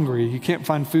he's hungry. He can't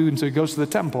find food, and so he goes to the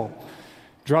temple,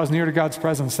 draws near to God's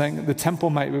presence, saying the temple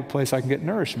might be a place I can get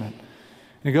nourishment. And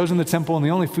he goes in the temple, and the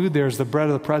only food there is the bread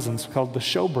of the presence, called the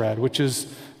showbread, which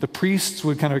is the priests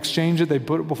would kind of exchange it. They'd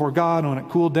put it before God, and when it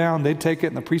cooled down, they'd take it,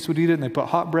 and the priests would eat it, and they'd put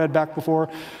hot bread back before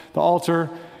the altar,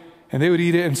 and they would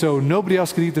eat it, and so nobody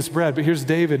else could eat this bread. But here's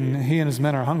David, and he and his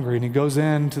men are hungry, and he goes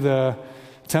into the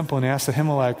temple, and he asks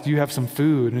Ahimelech, do you have some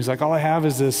food? And he's like, all I have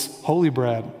is this holy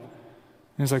bread. And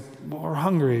he's like, well, we're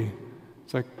hungry.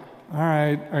 It's like, all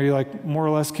right, are you like more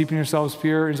or less keeping yourselves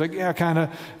pure? And he's like, yeah, kind of.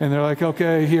 And they're like,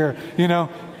 okay, here,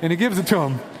 and he gives it to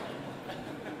him.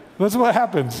 That's what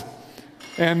happens.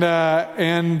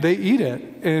 And they eat it.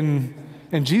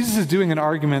 And Jesus is doing an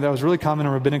argument that was really common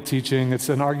in rabbinic teaching. It's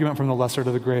an argument from the lesser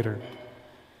to the greater.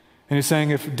 And he's saying,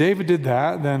 if David did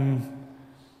that, then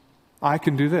I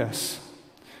can do this.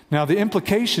 Now, the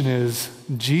implication is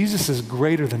Jesus is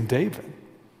greater than David.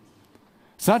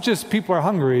 It's not just people are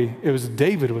hungry, it was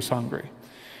David was hungry.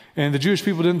 And the Jewish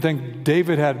people didn't think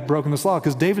David had broken this law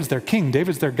because David's their king,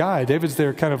 David's their guy, David's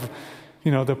their kind of,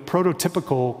 the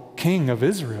prototypical king of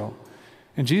Israel.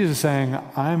 And Jesus is saying,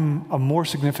 I'm a more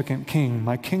significant king.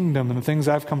 My kingdom and the things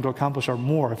I've come to accomplish are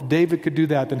more. If David could do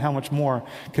that, then how much more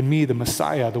can me, the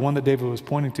Messiah, the one that David was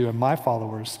pointing to, and my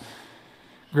followers,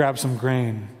 grab some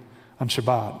grain on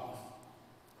Shabbat?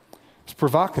 It's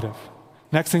provocative.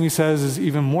 Next thing he says is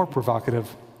even more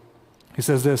provocative. He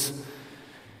says this.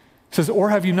 He says, or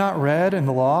have you not read in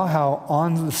the law how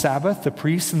on the Sabbath the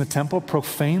priests in the temple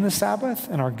profane the Sabbath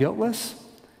and are guiltless?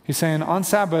 He's saying, on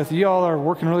Sabbath, you all are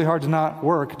working really hard to not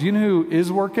work. Do you know who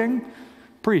is working?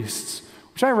 Priests.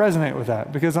 Which I resonate with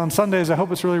that, because on Sundays I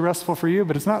hope it's really restful for you,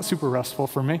 but it's not super restful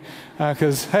for me,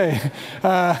 because, and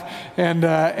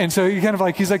so you kind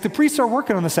of he's like, the priests are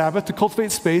working on the Sabbath to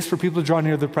cultivate space for people to draw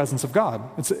near the presence of God.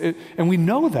 And we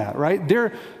know that, right?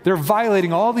 They're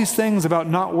violating all these things about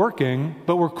not working,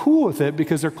 but we're cool with it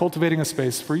because they're cultivating a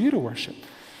space for you to worship.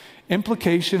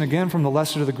 Implication, again, from the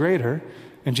lesser to the greater,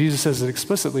 and Jesus says it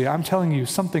explicitly, I'm telling you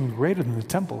something greater than the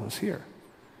temple is here.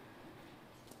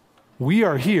 We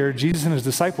are here, Jesus and his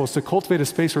disciples, to cultivate a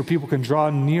space where people can draw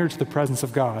near to the presence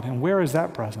of God. And where is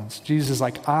that presence? Jesus is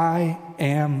like, I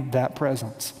am that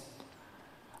presence.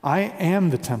 I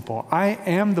am the temple. I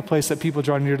am the place that people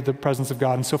draw near to the presence of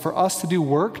God. And so for us to do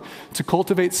work, to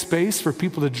cultivate space for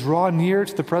people to draw near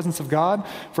to the presence of God,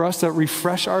 for us to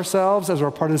refresh ourselves as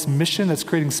we're part of this mission that's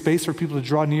creating space for people to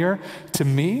draw near to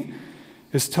me,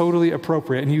 is totally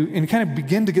appropriate. And you kind of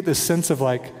begin to get this sense of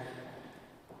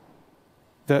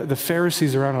the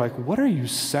Pharisees around are like, what are you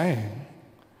saying?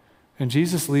 And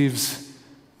Jesus leaves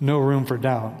no room for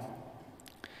doubt.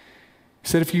 He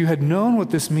said, if you had known what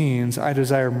this means, I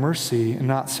desire mercy and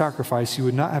not sacrifice, you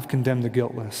would not have condemned the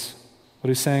guiltless. What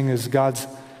he's saying is God's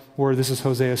word, this is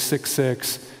Hosea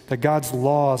 6:6, that God's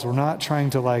laws were not trying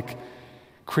to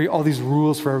create all these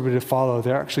rules for everybody to follow.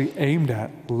 They're actually aimed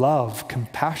at love,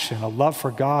 compassion, a love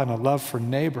for God and a love for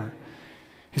neighbor.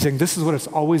 He's saying this is what it's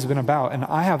always been about, and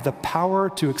I have the power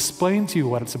to explain to you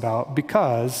what it's about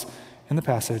because, in the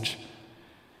passage,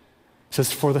 it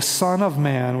says, for the Son of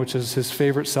Man, which is his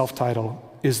favorite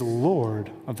self-title, is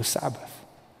Lord of the Sabbath.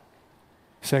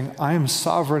 He's saying, I am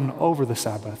sovereign over the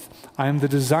Sabbath. I am the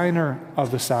designer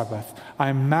of the Sabbath. I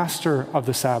am master of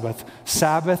the Sabbath.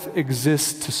 Sabbath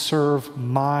exists to serve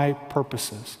my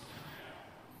purposes.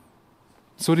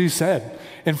 That's what he said.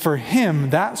 And for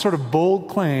him, that sort of bold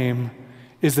claim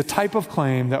is the type of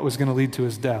claim that was going to lead to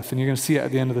his death. And you're going to see it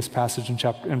at the end of this passage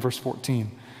in verse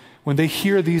 14. When they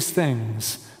hear these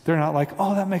things, they're not like,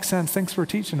 oh, that makes sense. Thanks for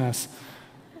teaching us.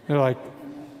 They're like,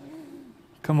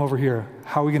 come over here.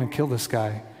 How are we going to kill this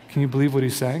guy? Can you believe what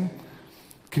he's saying?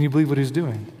 Can you believe what he's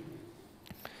doing?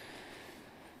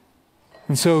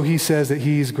 And so he says that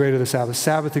he's greater than Sabbath.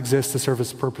 Sabbath exists to serve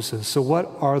its purposes. So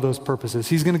what are those purposes?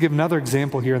 He's going to give another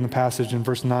example here in the passage in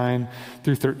verse 9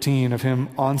 through 13 of him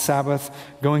on Sabbath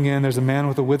going in. There's a man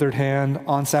with a withered hand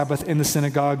on Sabbath in the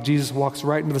synagogue. Jesus walks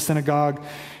right into the synagogue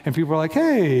and people are like,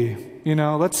 hey,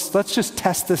 let's just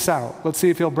test this out. Let's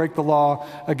see if he'll break the law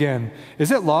again.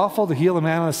 Is it lawful to heal a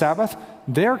man on the Sabbath?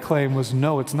 Their claim was,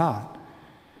 no, it's not.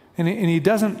 And he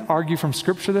doesn't argue from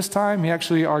Scripture this time. He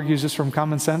actually argues just from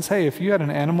common sense. Hey, if you had an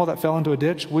animal that fell into a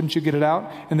ditch, wouldn't you get it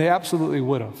out? And they absolutely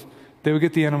would have. They would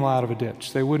get the animal out of a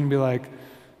ditch. They wouldn't be like,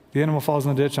 the animal falls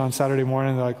in the ditch on Saturday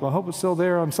morning. They're like, well, I hope it's still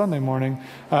there on Sunday morning.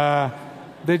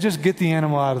 They just get the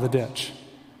animal out of the ditch.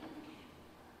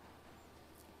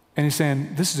 And he's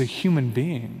saying, this is a human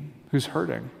being who's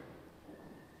hurting.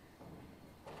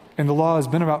 And the law has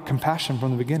been about compassion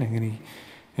from the beginning.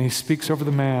 And he speaks over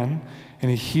the man, and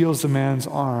he heals the man's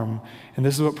arm. And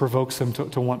this is what provokes them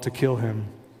to want to kill him.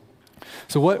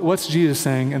 So what's Jesus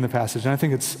saying in the passage? And I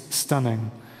think it's stunning.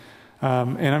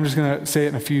 And I'm just going to say it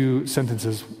in a few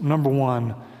sentences. Number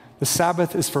one, the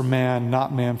Sabbath is for man,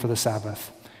 not man for the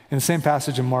Sabbath. In the same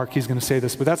passage in Mark, he's going to say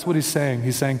this, but that's what he's saying.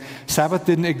 He's saying Sabbath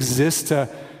didn't exist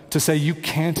to say you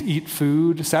can't eat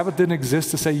food. Sabbath didn't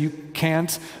exist to say you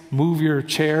can't move your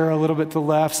chair a little bit to the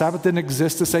left. Sabbath didn't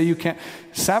exist to say you can't.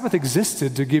 Sabbath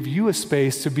existed to give you a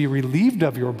space to be relieved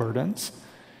of your burdens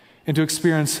and to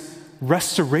experience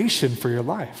restoration for your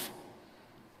life.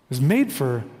 It was made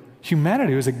for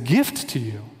humanity. It was a gift to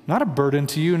you, not a burden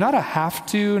to you, not a have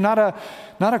to, not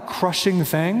a crushing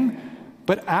thing,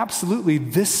 But absolutely,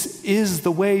 this is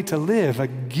the way to live, a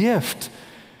gift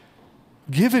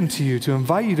given to you to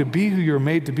invite you to be who you're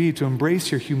made to be, to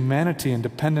embrace your humanity and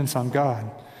dependence on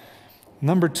God.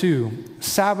 Number 2,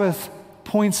 Sabbath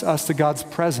points us to God's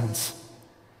presence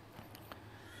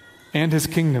and his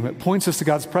kingdom. It points us to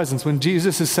God's presence. When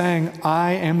Jesus is saying,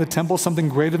 I am the temple, something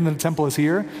greater than the temple is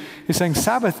here, he's saying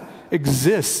Sabbath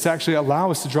exists to actually allow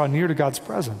us to draw near to God's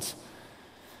presence.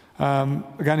 A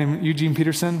guy named Eugene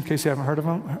Peterson, in case you haven't heard of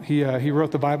him, he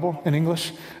wrote the Bible in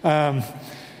English.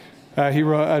 He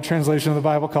wrote a translation of the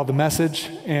Bible called The Message,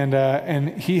 and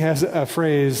he has a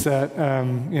phrase that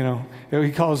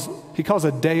he calls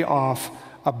a day off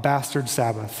a bastard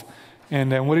Sabbath.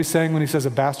 And what he's saying when he says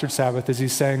a bastard Sabbath is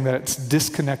he's saying that it's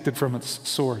disconnected from its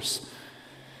source.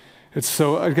 It's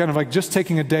so kind of like just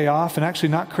taking a day off and actually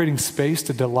not creating space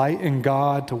to delight in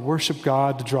God, to worship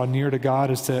God, to draw near to God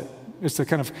is to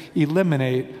kind of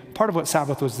eliminate part of what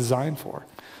Sabbath was designed for.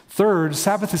 Third,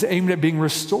 Sabbath is aimed at being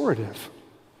restorative.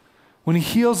 When he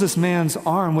heals this man's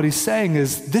arm, what he's saying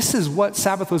is this is what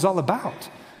Sabbath was all about.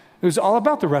 It was all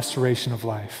about the restoration of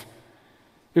life.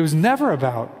 It was never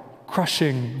about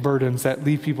crushing burdens that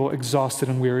leave people exhausted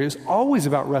and weary. It's always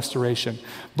about restoration,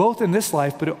 both in this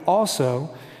life, but it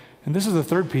also, and this is the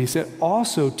third piece, it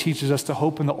also teaches us to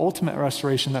hope in the ultimate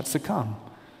restoration that's to come.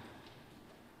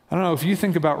 I don't know, if you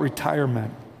think about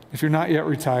retirement, if you're not yet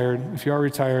retired, if you are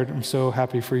retired, I'm so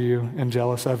happy for you and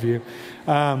jealous of you.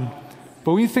 But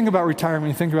when you think about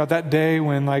retirement, you think about that day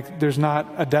when there's not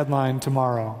a deadline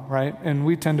tomorrow, right? And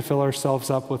we tend to fill ourselves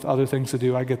up with other things to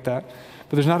do, I get that.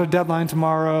 But there's not a deadline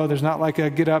tomorrow. There's not a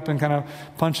get up and kind of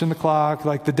punch in the clock.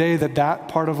 The day that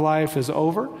part of life is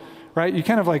over, right? You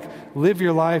kind of live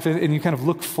your life and you kind of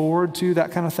look forward to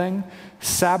that kind of thing.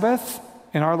 Sabbath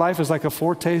in our life is like a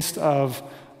foretaste of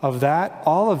that.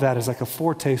 All of that is like a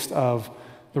foretaste of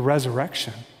the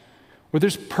resurrection, where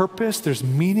there's purpose, there's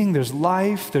meaning, there's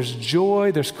life, there's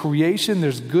joy, there's creation,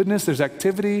 there's goodness, there's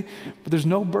activity, but there's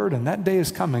no burden. That day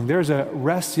is coming. There's a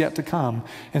rest yet to come.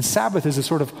 And Sabbath is a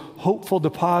sort of hopeful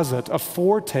deposit, a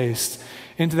foretaste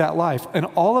into that life. And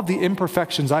all of the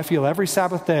imperfections I feel every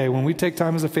Sabbath day when we take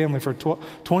time as a family for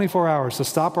 24 hours to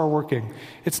stop our working,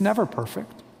 it's never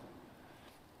perfect.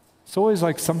 It's always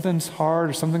something's hard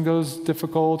or something goes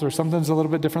difficult or something's a little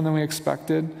bit different than we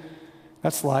expected.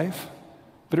 That's life.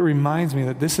 But it reminds me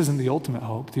that this isn't the ultimate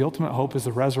hope. The ultimate hope is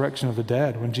the resurrection of the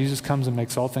dead when Jesus comes and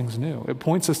makes all things new. It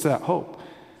points us to that hope.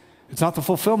 It's not the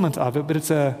fulfillment of it, but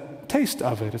it's a taste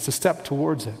of it. It's a step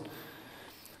towards it.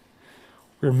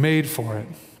 We're made for it.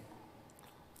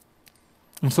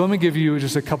 And so let me give you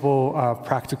just a couple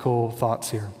practical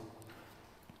thoughts here.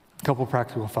 A couple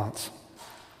practical thoughts.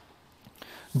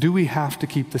 Do we have to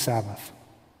keep the Sabbath?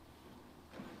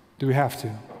 Do we have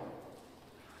to?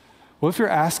 Well, if you're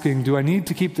asking, do I need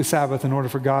to keep the Sabbath in order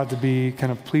for God to be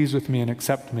kind of pleased with me and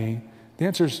accept me? The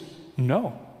answer is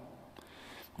no.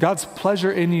 God's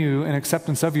pleasure in you and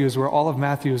acceptance of you is where all of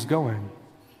Matthew is going.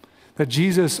 That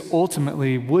Jesus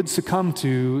ultimately would succumb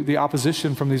to the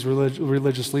opposition from these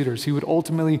religious leaders. He would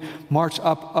ultimately march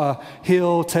up a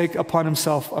hill, take upon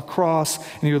himself a cross,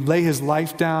 and he would lay his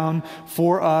life down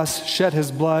for us, shed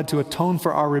his blood to atone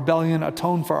for our rebellion,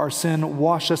 atone for our sin,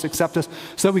 wash us, accept us,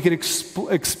 so that we could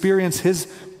experience his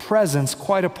presence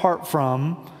quite apart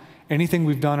from anything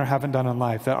we've done or haven't done in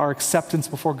life. That our acceptance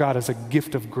before God is a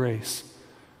gift of grace.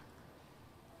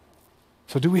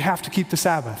 So do we have to keep the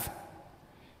Sabbath?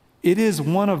 It is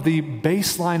one of the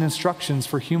baseline instructions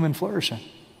for human flourishing.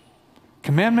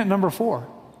 Commandment number 4.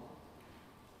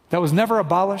 That was never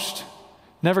abolished,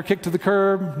 never kicked to the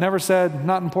curb, never said,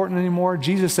 not important anymore.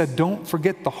 Jesus said, don't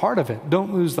forget the heart of it.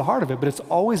 Don't lose the heart of it. But it's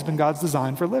always been God's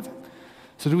design for living.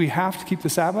 So do we have to keep the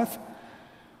Sabbath?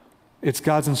 It's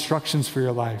God's instructions for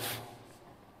your life.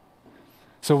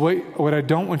 So what I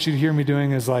don't want you to hear me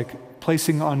doing is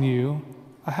placing on you,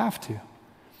 I have to.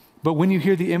 But when you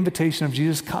hear the invitation of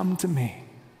Jesus, come to me.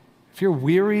 If you're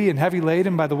weary and heavy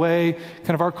laden by the way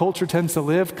kind of our culture tends to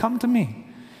live, come to me.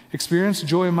 Experience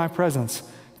joy in my presence.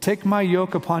 Take my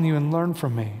yoke upon you and learn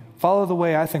from me. Follow the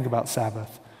way I think about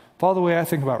Sabbath. Follow the way I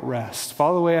think about rest.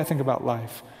 Follow the way I think about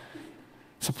life.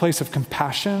 It's a place of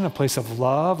compassion, a place of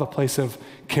love, a place of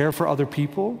care for other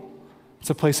people. It's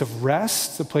a place of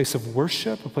rest, a place of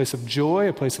worship, a place of joy,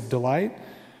 a place of delight.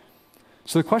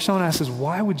 So the question I want to ask is,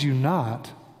 why would you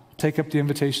not take up the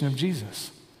invitation of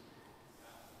Jesus?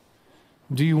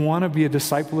 Do you want to be a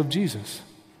disciple of Jesus?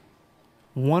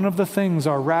 One of the things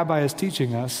our rabbi is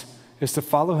teaching us is to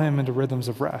follow him into rhythms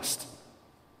of rest.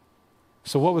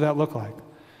 So what would that look like?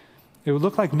 It would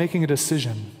look like making a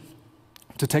decision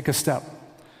to take a step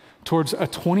towards a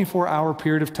 24-hour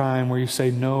period of time where you say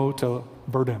no to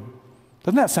burden,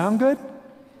 Doesn't that sound good?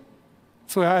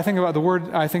 That's the way I think about the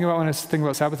word I think about when I think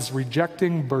about Sabbath is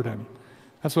rejecting burden.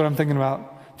 That's what I'm thinking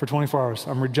about for 24 hours.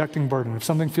 I'm rejecting burden. If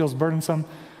something feels burdensome,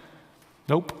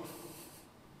 nope.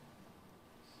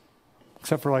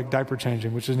 Except for like diaper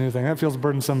changing, which is a new thing. That feels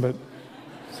burdensome, but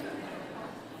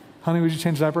honey, would you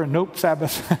change the diaper? Nope,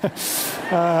 Sabbath.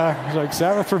 It's like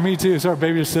Sabbath for me too. So our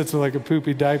baby just sits with like a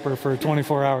poopy diaper for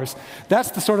 24 hours.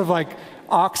 That's the sort of like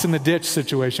ox in the ditch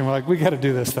situation. We're like, we got to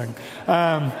do this thing.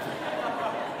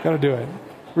 Got to do it.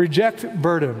 Reject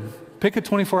burden. Pick a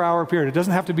 24-hour period. It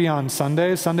doesn't have to be on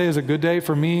Sundays. Sunday is a good day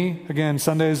for me. Again,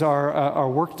 Sundays are our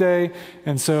work day.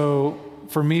 And so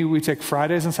for me, we take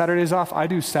Fridays and Saturdays off. I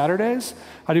do Saturdays.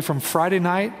 I do from Friday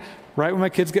night, right when my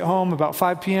kids get home, about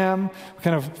 5 p.m.,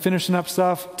 kind of finishing up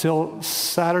stuff till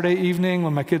Saturday evening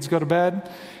when my kids go to bed.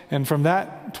 And from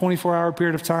that 24-hour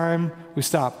period of time, we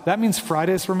stop. That means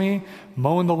Fridays for me,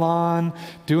 mowing the lawn,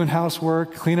 doing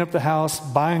housework, cleaning up the house,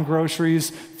 buying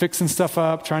groceries, fixing stuff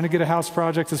up, trying to get a house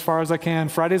project as far as I can.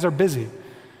 Fridays are busy.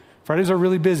 Fridays are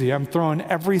really busy. I'm throwing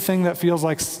everything that feels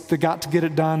like the got to get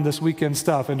it done this weekend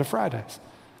stuff into Fridays.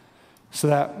 So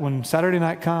that when Saturday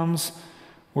night comes,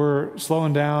 we're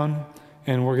slowing down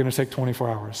and we're going to take 24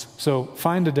 hours. So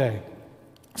find a day.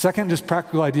 Second, just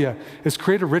practical idea is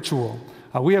create a ritual.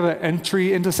 We have an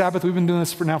entry into Sabbath. We've been doing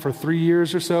this for 3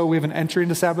 years or so. We have an entry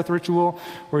into Sabbath ritual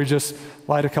where we just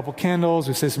light a couple candles.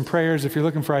 We say some prayers. If you're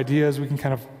looking for ideas, we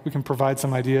can provide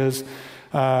some ideas.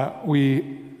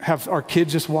 We have our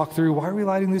kids just walk through, why are we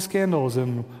lighting these candles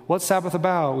and what's Sabbath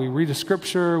about? We read a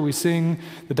scripture, we sing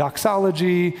the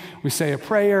doxology, we say a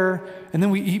prayer, and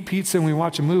then we eat pizza and we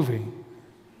watch a movie.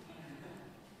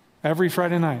 Every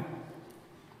Friday night.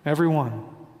 Every one.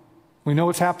 We know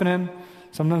what's happening.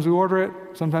 Sometimes we order it.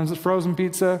 Sometimes it's frozen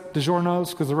pizza,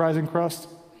 DiGiorno's, because the rising crust.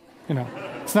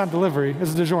 It's not delivery.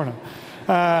 It's DiGiorno.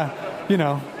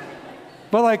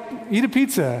 But like, eat a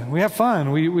pizza. We have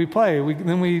fun. We play.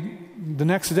 The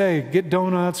next day, get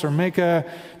donuts or make a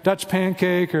Dutch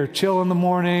pancake or chill in the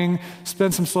morning,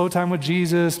 spend some slow time with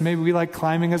Jesus. Maybe we like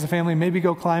climbing as a family. Maybe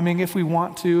go climbing if we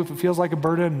want to. If it feels like a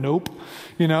burden, nope.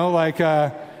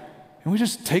 And we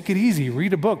just take it easy.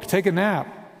 Read a book. Take a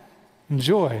nap.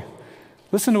 Enjoy.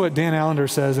 Listen to what Dan Allender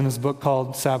says in his book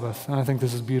called Sabbath, and I think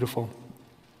this is beautiful.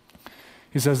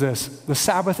 He says this: the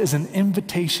Sabbath is an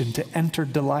invitation to enter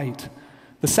delight.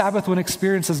 The Sabbath, when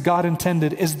experienced as God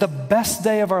intended, is the best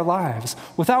day of our lives.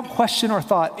 Without question or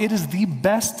thought, it is the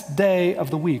best day of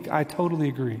the week. I totally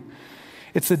agree.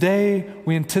 It's the day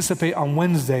we anticipate on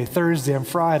Wednesday, Thursday, and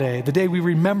Friday, the day we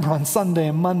remember on Sunday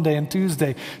and Monday and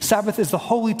Tuesday. Sabbath is the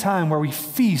holy time where we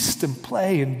feast and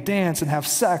play and dance and have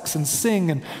sex and sing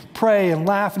and pray and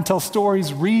laugh and tell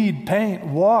stories, read, paint,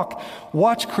 walk,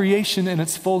 watch creation in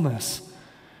its fullness.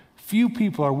 Few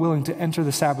people are willing to enter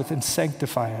the Sabbath and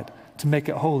sanctify it, to make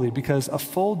it holy, because a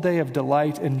full day of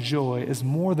delight and joy is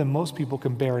more than most people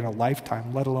can bear in a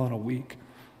lifetime, let alone a week.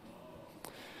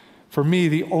 For me,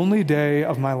 the only day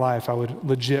of my life I would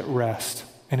legit rest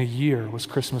in a year was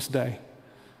Christmas Day.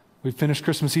 We'd finish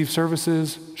Christmas Eve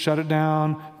services, shut it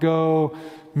down, go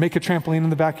make a trampoline in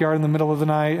the backyard in the middle of the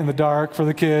night in the dark for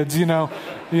the kids.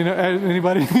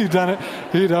 Anybody? You've done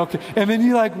it? Okay. And then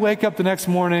you wake up the next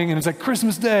morning and it's like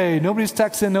Christmas Day. Nobody's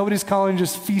texting, nobody's calling,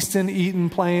 just feasting, eating,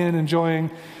 playing,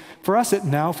 enjoying. For us, it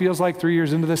now feels like 3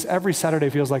 years into this, every Saturday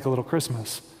feels like a little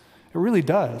Christmas. It really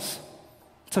does.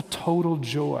 It's a total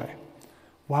joy.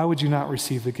 Why would you not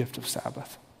receive the gift of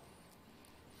Sabbath?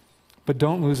 But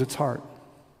don't lose its heart.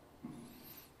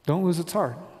 Don't lose its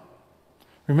heart.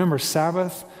 Remember,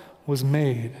 Sabbath was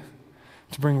made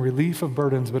to bring relief of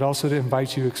burdens, but also to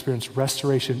invite you to experience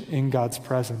restoration in God's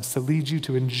presence, to lead you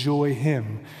to enjoy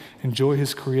Him, enjoy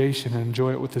His creation, and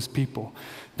enjoy it with His people.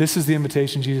 This is the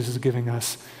invitation Jesus is giving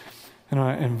us, and I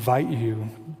want to invite you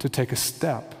to take a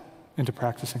step into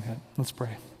practicing it. Let's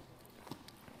pray.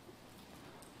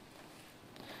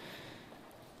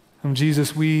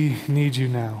 Jesus, we need you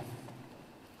now.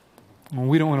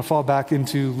 We don't want to fall back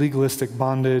into legalistic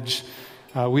bondage.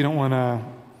 We don't want to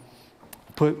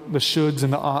put the shoulds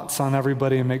and the oughts on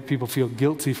everybody and make people feel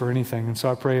guilty for anything. And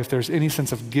so I pray if there's any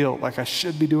sense of guilt, like I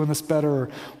should be doing this better, or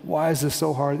why is this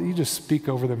so hard, you just speak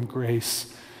over them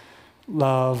grace,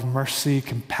 love, mercy,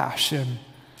 compassion.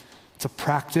 It's a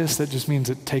practice that just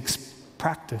means it takes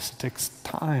practice. It takes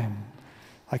time.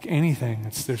 Like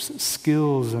anything, there's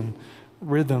skills and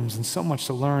rhythms and so much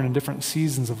to learn in different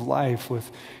seasons of life.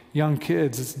 With young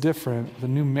kids, it's different. The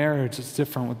new marriage, it's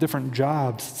different. With different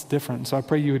jobs, it's different. So I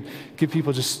pray you would give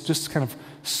people just kind of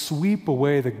sweep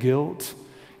away the guilt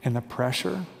and the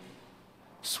pressure.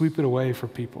 Sweep it away for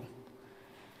people.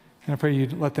 And I pray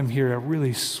you'd let them hear a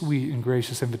really sweet and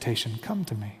gracious invitation. Come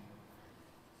to me.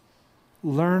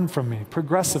 Learn from me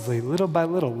progressively, little by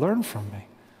little. Learn from me.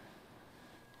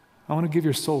 I want to give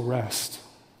your soul rest.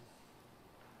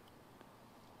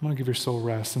 I want to give your soul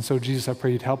rest. And so, Jesus, I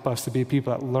pray you'd help us to be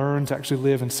people that learn to actually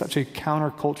live in such a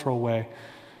countercultural way,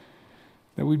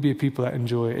 that we'd be a people that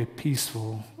enjoy a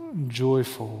peaceful,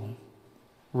 joyful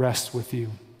rest with you.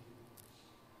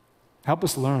 Help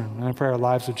us learn, and I pray our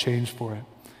lives would change for it,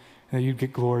 and that you'd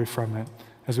get glory from it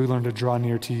as we learn to draw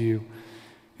near to you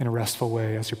in a restful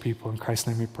way as your people. In Christ's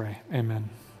name we pray. Amen.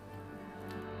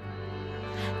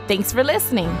 Thanks for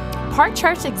listening. Park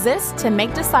Church exists to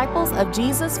make disciples of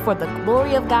Jesus for the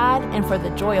glory of God and for the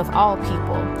joy of all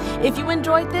people. If you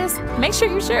enjoyed this, make sure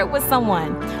you share it with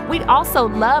someone. We'd also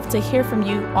love to hear from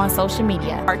you on social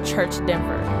media, Park Church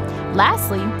Denver.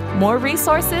 Lastly, more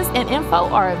resources and info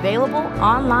are available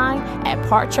online at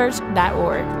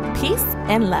parkchurch.org. Peace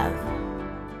and love.